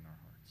guarding our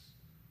hearts.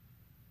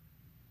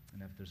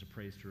 And if there's a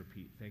praise to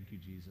repeat, thank you,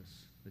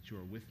 Jesus, that you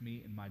are with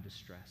me in my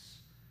distress,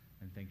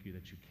 And thank you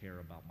that you care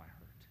about my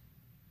hurt.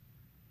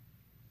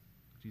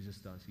 Jesus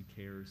does. He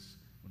cares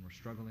when we're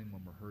struggling,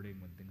 when we're hurting,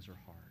 when things are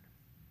hard.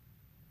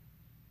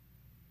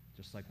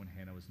 Just like when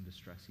Hannah was in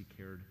distress, he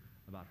cared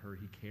about her.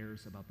 He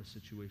cares about the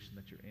situation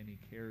that you're in. He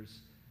cares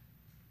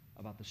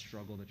about the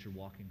struggle that you're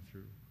walking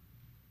through.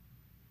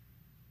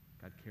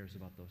 God cares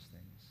about those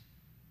things,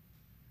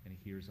 and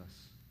he hears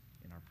us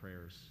in our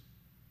prayers.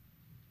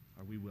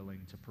 Are we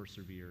willing to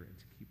persevere and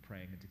to keep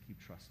praying and to keep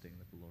trusting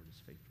that the Lord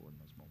is faithful in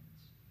those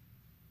moments?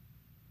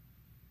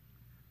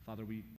 Father, we